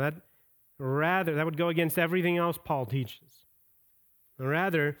 No, that would go against everything else Paul teaches.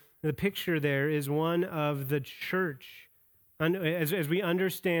 Rather, the picture there is one of the church. As we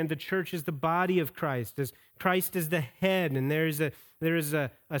understand, the church is the body of Christ, as Christ is the head, and there is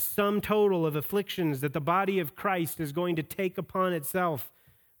a sum total of afflictions that the body of Christ is going to take upon itself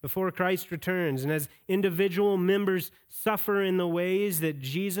before Christ returns. And as individual members suffer in the ways that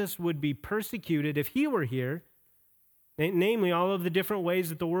Jesus would be persecuted if he were here, namely all of the different ways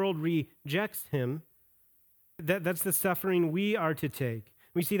that the world rejects him, that's the suffering we are to take.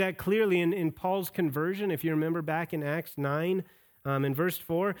 We see that clearly in Paul's conversion. If you remember back in Acts 9, in verse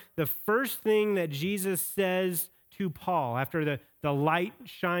 4, the first thing that Jesus says to Paul after the light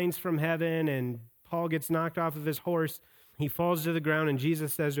shines from heaven and Paul gets knocked off of his horse, he falls to the ground and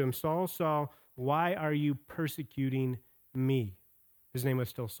Jesus says to him, "Saul, Saul, why are you persecuting me?" His name was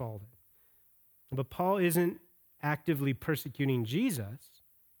still Saul then. But Paul isn't actively persecuting Jesus.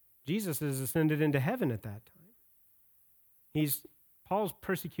 Jesus has ascended into heaven at that time. Paul's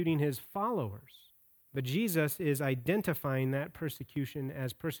persecuting his followers, but Jesus is identifying that persecution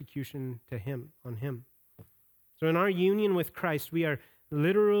as persecution to him, on him. So in our union with Christ, we are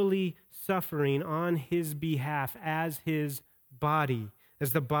literally suffering on his behalf as his body,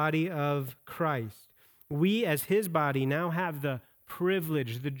 as the body of Christ. We as his body now have the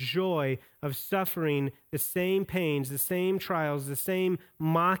privilege, the joy of suffering the same pains, the same trials, the same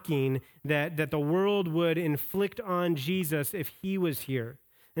mocking that the world would inflict on Jesus if he was here.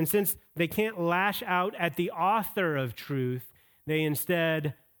 And since they can't lash out at the author of truth, they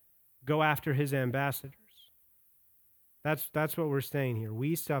instead go after his ambassadors. That's what we're saying here.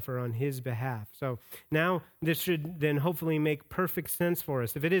 We suffer on his behalf. So now this should then hopefully make perfect sense for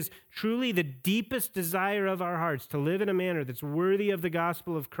us. If it is truly the deepest desire of our hearts to live in a manner that's worthy of the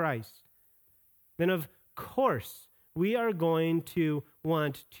gospel of Christ, then of course we are going to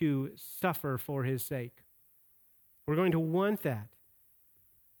want to suffer for his sake. We're going to want that.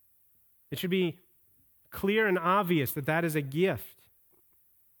 It should be clear and obvious that that is a gift,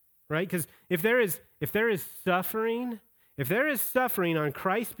 right? Because if there is suffering, if there is suffering on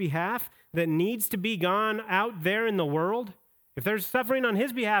Christ's behalf that needs to be gone out there in the world, if there's suffering on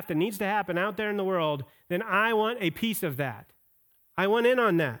his behalf that needs to happen out there in the world, then I want a piece of that. I want in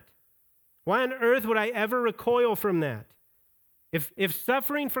on that. Why on earth would I ever recoil from that? If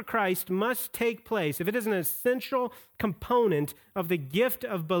suffering for Christ must take place, if it is an essential component of the gift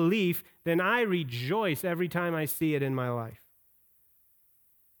of belief, then I rejoice every time I see it in my life.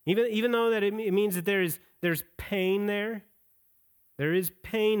 Even though that it means that there's pain there, there is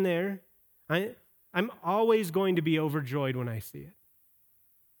pain there, I'm always going to be overjoyed when I see it.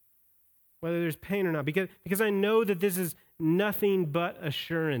 Whether there's pain or not, because I know that this is nothing but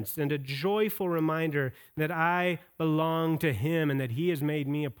assurance and a joyful reminder that I belong to him and that he has made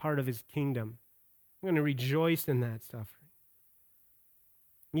me a part of his kingdom. I'm going to rejoice in that suffering.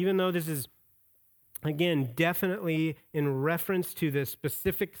 Even though this is, again, definitely in reference to the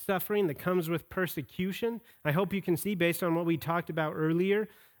specific suffering that comes with persecution, I hope you can see, based on what we talked about earlier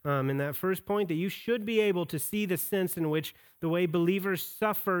in that first point, that you should be able to see the sense in which the way believers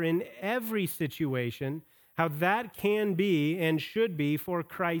suffer in every situation, how that can be and should be for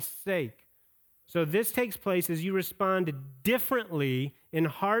Christ's sake. So this takes place as you respond differently in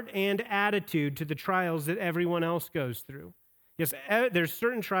heart and attitude to the trials that everyone else goes through. Yes, there's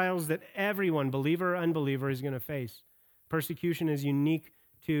certain trials that everyone, believer or unbeliever, is going to face. Persecution is unique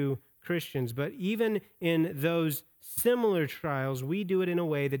to Christians, but even in those similar trials, we do it in a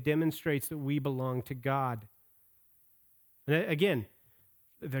way that demonstrates that we belong to God. And again,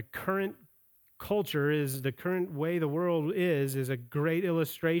 the current culture the current way the world is a great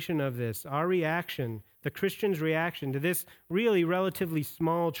illustration of this. Our reaction, the Christian's reaction to this really relatively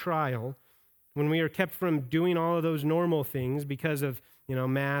small trial, when we are kept from doing all of those normal things because of,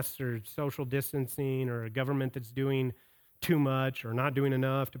 masks or social distancing or a government that's doing too much or not doing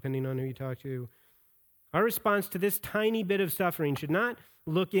enough, depending on who you talk to. Our response to this tiny bit of suffering should not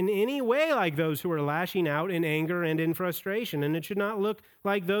look in any way like those who are lashing out in anger and in frustration, and it should not look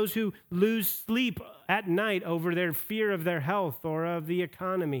like those who lose sleep at night over their fear of their health or of the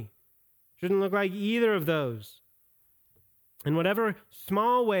economy. It shouldn't look like either of those. In whatever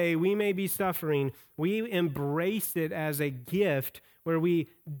small way we may be suffering, we embrace it as a gift where we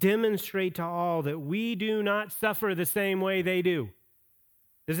demonstrate to all that we do not suffer the same way they do.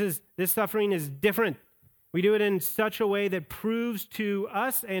 This suffering is different. We do it in such a way that proves to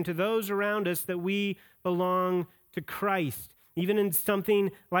us and to those around us that we belong to Christ. even in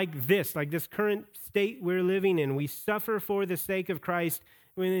something like this current state we're living in. We suffer for the sake of Christ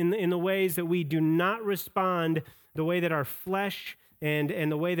in the ways that we do not respond the way that our flesh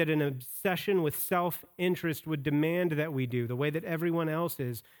and the way that an obsession with self-interest would demand that we do, the way that everyone else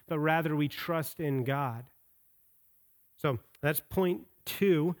is, but rather we trust in God. So that's point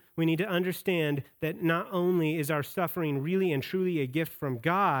 2. We need to understand that not only is our suffering really and truly a gift from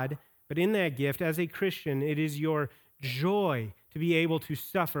God, but in that gift, as a Christian, it is your joy to be able to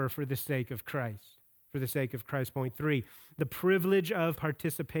suffer for the sake of Christ. For the sake of Christ. Point 3, the privilege of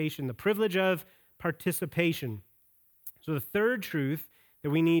participation. The privilege of participation. So the third truth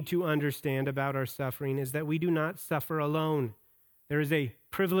that we need to understand about our suffering is that we do not suffer alone. There is a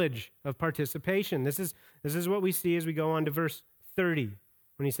privilege of participation. This is what we see as we go on to verse 30,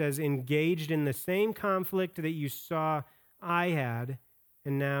 when he says, engaged in the same conflict that you saw I had,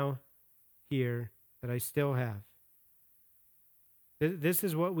 and now hear that I still have. This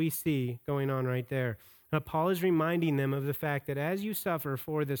is what we see going on right there. Now, Paul is reminding them of the fact that as you suffer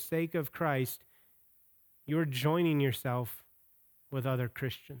for the sake of Christ, you're joining yourself with other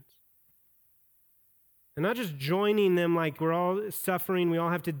Christians. And not just joining them like we're all suffering, we all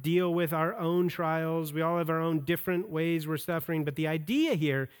have to deal with our own trials, we all have our own different ways we're suffering, but the idea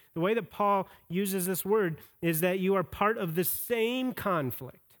here, the way that Paul uses this word, is that you are part of the same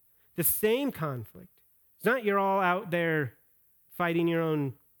conflict. The same conflict. It's not you're all out there fighting your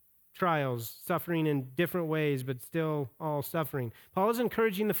own trials, suffering in different ways, but still all suffering. Paul is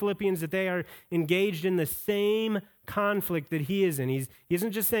encouraging the Philippians that they are engaged in the same conflict that he is in. He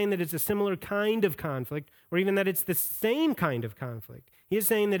isn't just saying that it's a similar kind of conflict, or even that it's the same kind of conflict. He is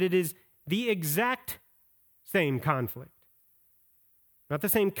saying that it is the exact same conflict. Not the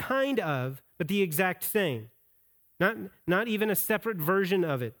same kind of, but the exact same. Not even a separate version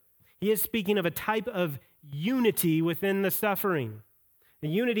of it. He is speaking of a type of unity within the suffering. The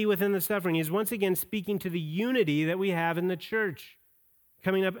unity within the suffering. He's once again speaking to the unity that we have in the church.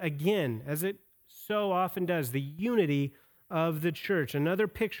 Coming up again, as it so often does, the unity of the church. Another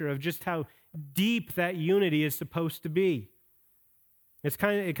picture of just how deep that unity is supposed to be. It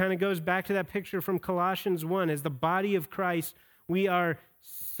kind of goes back to that picture from Colossians 1. As the body of Christ, we are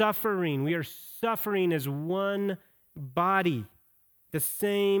suffering. We are suffering as one body. The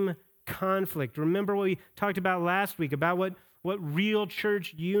same conflict. Remember what we talked about last week, about what real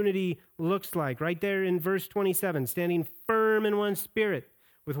church unity looks like. Right there in verse 27, standing firm in one spirit,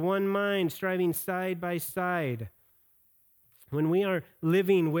 with one mind, striving side by side. When we are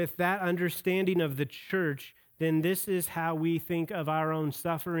living with that understanding of the church, then this is how we think of our own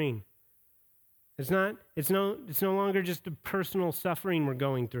suffering. It's no longer just a personal suffering we're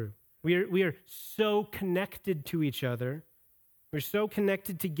going through. We are so connected to each other. We're so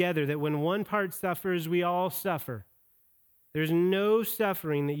connected together that when one part suffers, we all suffer. There's no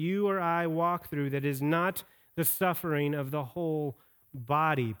suffering that you or I walk through that is not the suffering of the whole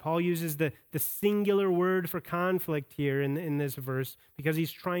body. Paul uses the singular word for conflict here in this verse because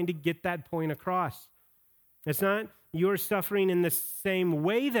he's trying to get that point across. It's not you're suffering in the same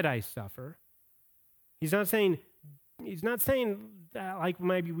way that I suffer. He's not saying like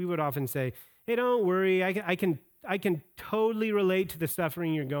maybe we would often say, hey, don't worry, I can totally relate to the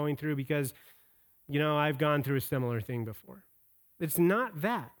suffering you're going through because I've gone through a similar thing before. It's not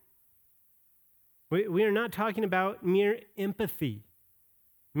that. We are not talking about mere empathy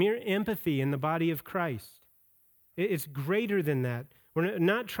in the body of Christ. It's greater than that. We're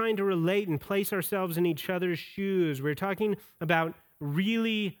not trying to relate and place ourselves in each other's shoes. We're talking about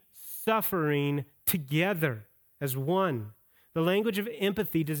really suffering together as one. The language of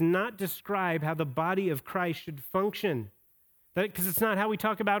empathy does not describe how the body of Christ should function. Because it's not how we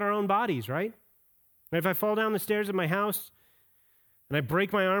talk about our own bodies, right? If I fall down the stairs of my house and I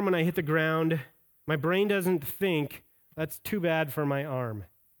break my arm when I hit the ground, my brain doesn't think, that's too bad for my arm.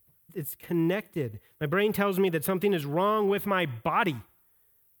 It's connected. My brain tells me that something is wrong with my body.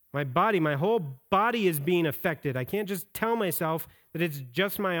 My whole body is being affected. I can't just tell myself that it's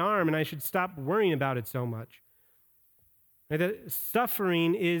just my arm and I should stop worrying about it so much. The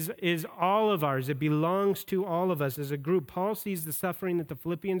suffering is all of ours. It belongs to all of us as a group. Paul sees the suffering that the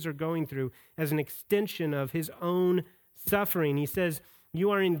Philippians are going through as an extension of his own suffering. He says,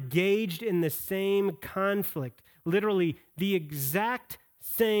 you are engaged in the same conflict. Literally, the exact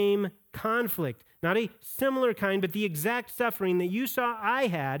same conflict. Not a similar kind, but the exact suffering that you saw I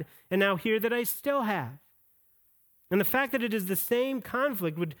had, and now hear that I still have. And the fact that it is the same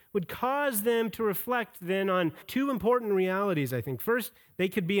conflict would cause them to reflect then on two important realities, I think. First, they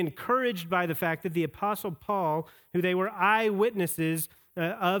could be encouraged by the fact that the Apostle Paul, who they were eyewitnesses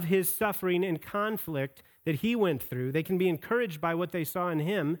of his suffering and conflict, that he went through. They can be encouraged by what they saw in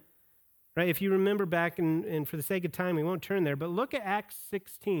him. Right? If you remember back, and for the sake of time, we won't turn there, but look at Acts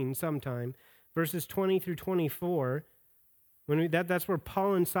 16 sometime, verses 20 through 24. That's where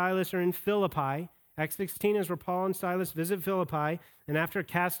Paul and Silas are in Philippi. Acts 16 is where Paul and Silas visit Philippi, and after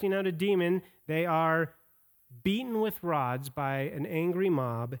casting out a demon, they are beaten with rods by an angry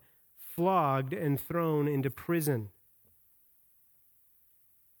mob, flogged and thrown into prison.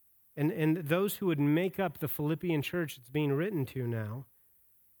 And those who would make up the Philippian church it's being written to now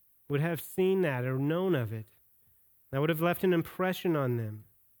would have seen that or known of it. That would have left an impression on them.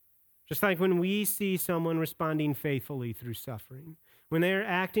 Just like when we see someone responding faithfully through suffering, when they are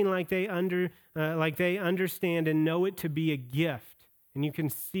acting like they understand and know it to be a gift, and you can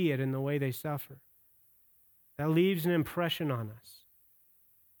see it in the way they suffer. That leaves an impression on us.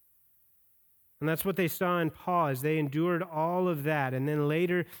 And that's what they saw in Paul as they endured all of that. And then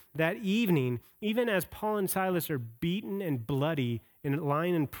later that evening, even as Paul and Silas are beaten and bloody and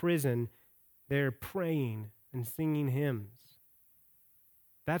lying in prison, they're praying and singing hymns.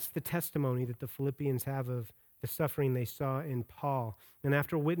 That's the testimony that the Philippians have of the suffering they saw in Paul. And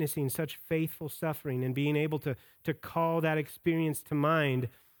after witnessing such faithful suffering and being able to call that experience to mind,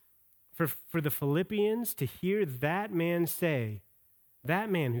 for the Philippians to hear that man say, that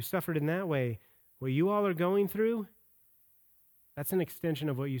man who suffered in that way, what you all are going through, that's an extension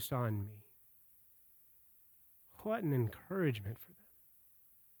of what you saw in me. What an encouragement for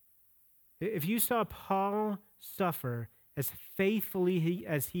them. If you saw Paul suffer as faithfully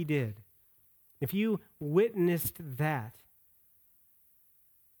as he did, if you witnessed that,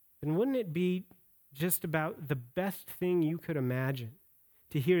 then wouldn't it be just about the best thing you could imagine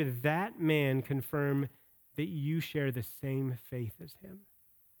to hear that man confirm that you share the same faith as him?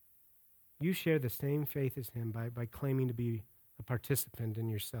 You share the same faith as him by claiming to be a participant in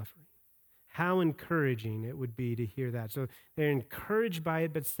your suffering. How encouraging it would be to hear that. So they're encouraged by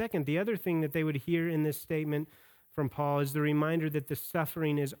it. But second, the other thing that they would hear in this statement from Paul is the reminder that the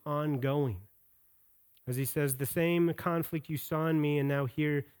suffering is ongoing. As he says, the same conflict you saw in me and now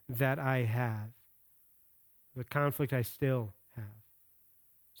hear that I have. The conflict I still have.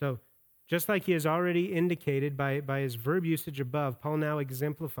 So just like he has already indicated by his verb usage above, Paul now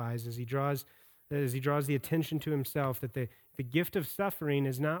exemplifies as he draws the attention to himself that the gift of suffering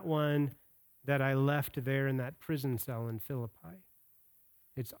is not one that I left there in that prison cell in Philippi.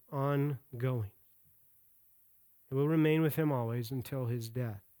 It's ongoing. It will remain with him always until his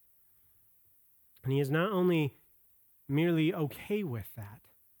death. And he is not only merely okay with that,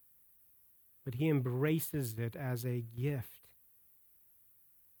 but he embraces it as a gift.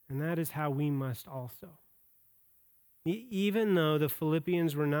 And that is how we must also. Even though the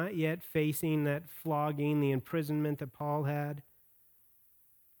Philippians were not yet facing that flogging, the imprisonment that Paul had,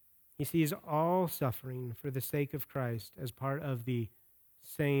 he sees all suffering for the sake of Christ as part of the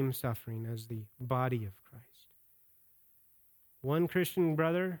same suffering as the body of Christ. One Christian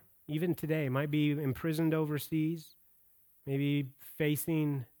brother, even today, might be imprisoned overseas, maybe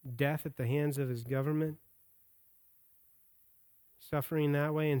facing death at the hands of his government, suffering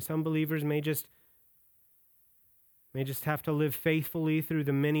that way, and some believers may just have to live faithfully through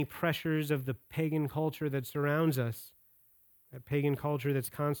the many pressures of the pagan culture that surrounds us, that pagan culture that's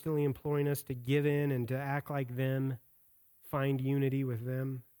constantly imploring us to give in and to act like them, find unity with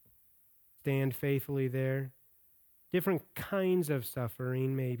them, stand faithfully there. Different kinds of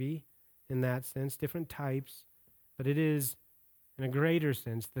suffering, maybe, in that sense, different types, but it is, in a greater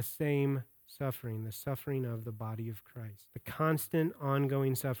sense, the same suffering, the suffering of the body of Christ, the constant,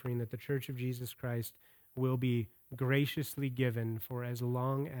 ongoing suffering that the Church of Jesus Christ will be graciously given for as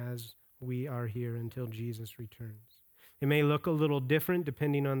long as we are here until Jesus returns. It may look a little different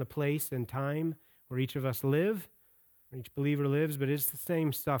depending on the place and time where each of us live, or each believer lives, but it's the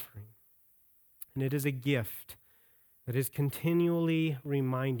same suffering. And it is a gift that is continually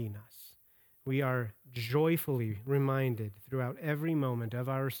reminding us. We are joyfully reminded throughout every moment of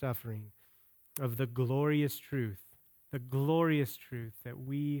our suffering of the glorious truth that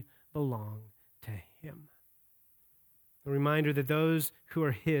we belong to him. A reminder that those who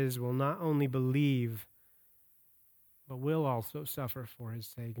are his will not only believe, but will also suffer for his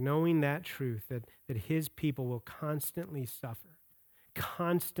sake, knowing that truth, that his people will constantly suffer,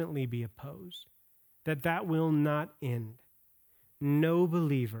 constantly be opposed, that will not end. No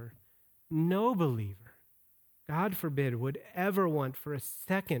believer, God forbid, would ever want for a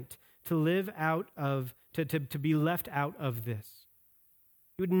second to live out of, to be left out of this.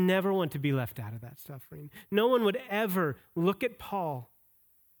 You would never want to be left out of that suffering. No one would ever look at Paul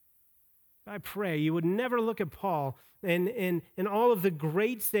I pray you would never look at Paul and all of the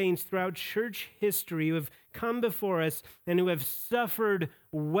great saints throughout church history who have come before us and who have suffered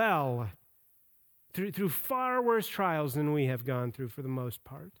well through far worse trials than we have gone through for the most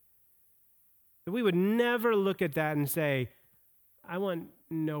part. That we would never look at that and say, I want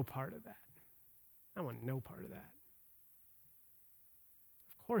no part of that. I want no part of that.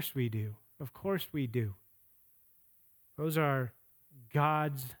 Of course we do. Of course we do. Those are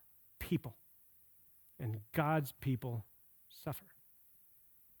God's people. And God's people suffer.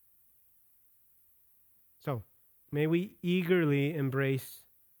 So, may we eagerly embrace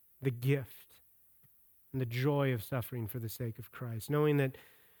the gift and the joy of suffering for the sake of Christ, knowing that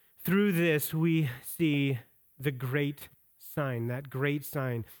through this we see the great sign, that great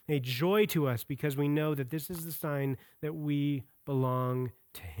sign, a joy to us because we know that this is the sign that we belong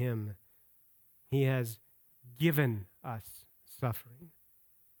to Him. He has given us suffering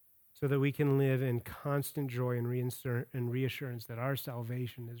so that we can live in constant joy and reassurance that our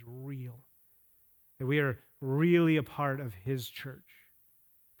salvation is real, that we are really a part of His church,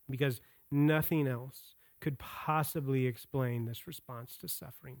 because nothing else could possibly explain this response to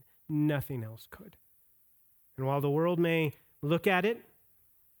suffering. Nothing else could. And while the world may look at it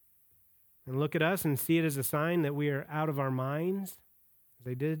and look at us and see it as a sign that we are out of our minds, as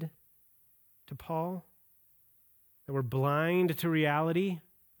they did to Paul, that we're blind to reality,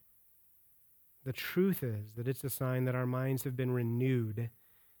 the truth is that it's a sign that our minds have been renewed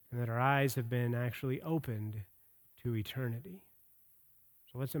and that our eyes have been actually opened to eternity.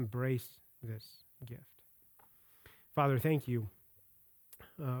 So let's embrace this gift. Father, thank you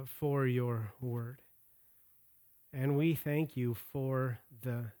for your word. And we thank you for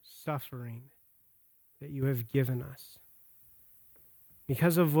the suffering that you have given us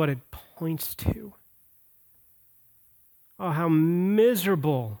because of what it points to. Oh, how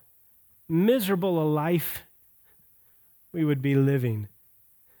miserable a life we would be living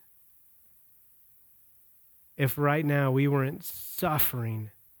if right now we weren't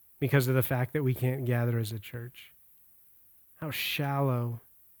suffering because of the fact that we can't gather as a church. How shallow,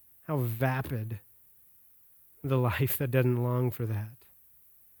 how vapid the life that doesn't long for that.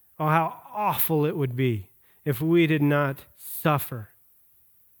 Oh, how awful it would be if we did not suffer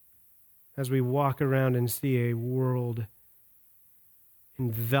as we walk around and see a world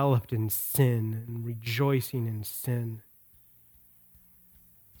enveloped in sin and rejoicing in sin.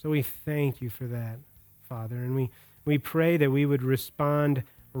 So we thank you for that, Father, and we pray that we would respond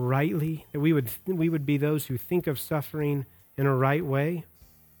rightly, that we would be those who think of suffering in a right way,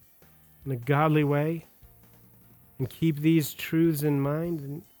 in a godly way, and keep these truths in mind,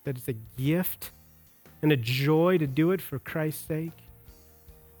 and that it's a gift and a joy to do it for Christ's sake,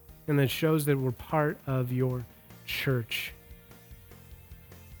 and that shows that we're part of your church,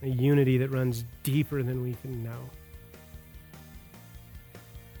 a unity that runs deeper than we can know,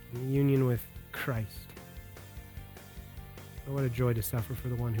 in union with Christ. Oh, what a joy to suffer for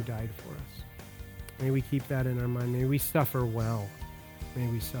the one who died for us. May we keep that in our mind. May we suffer well. May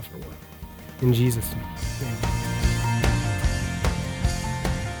we suffer well. In Jesus' name, amen.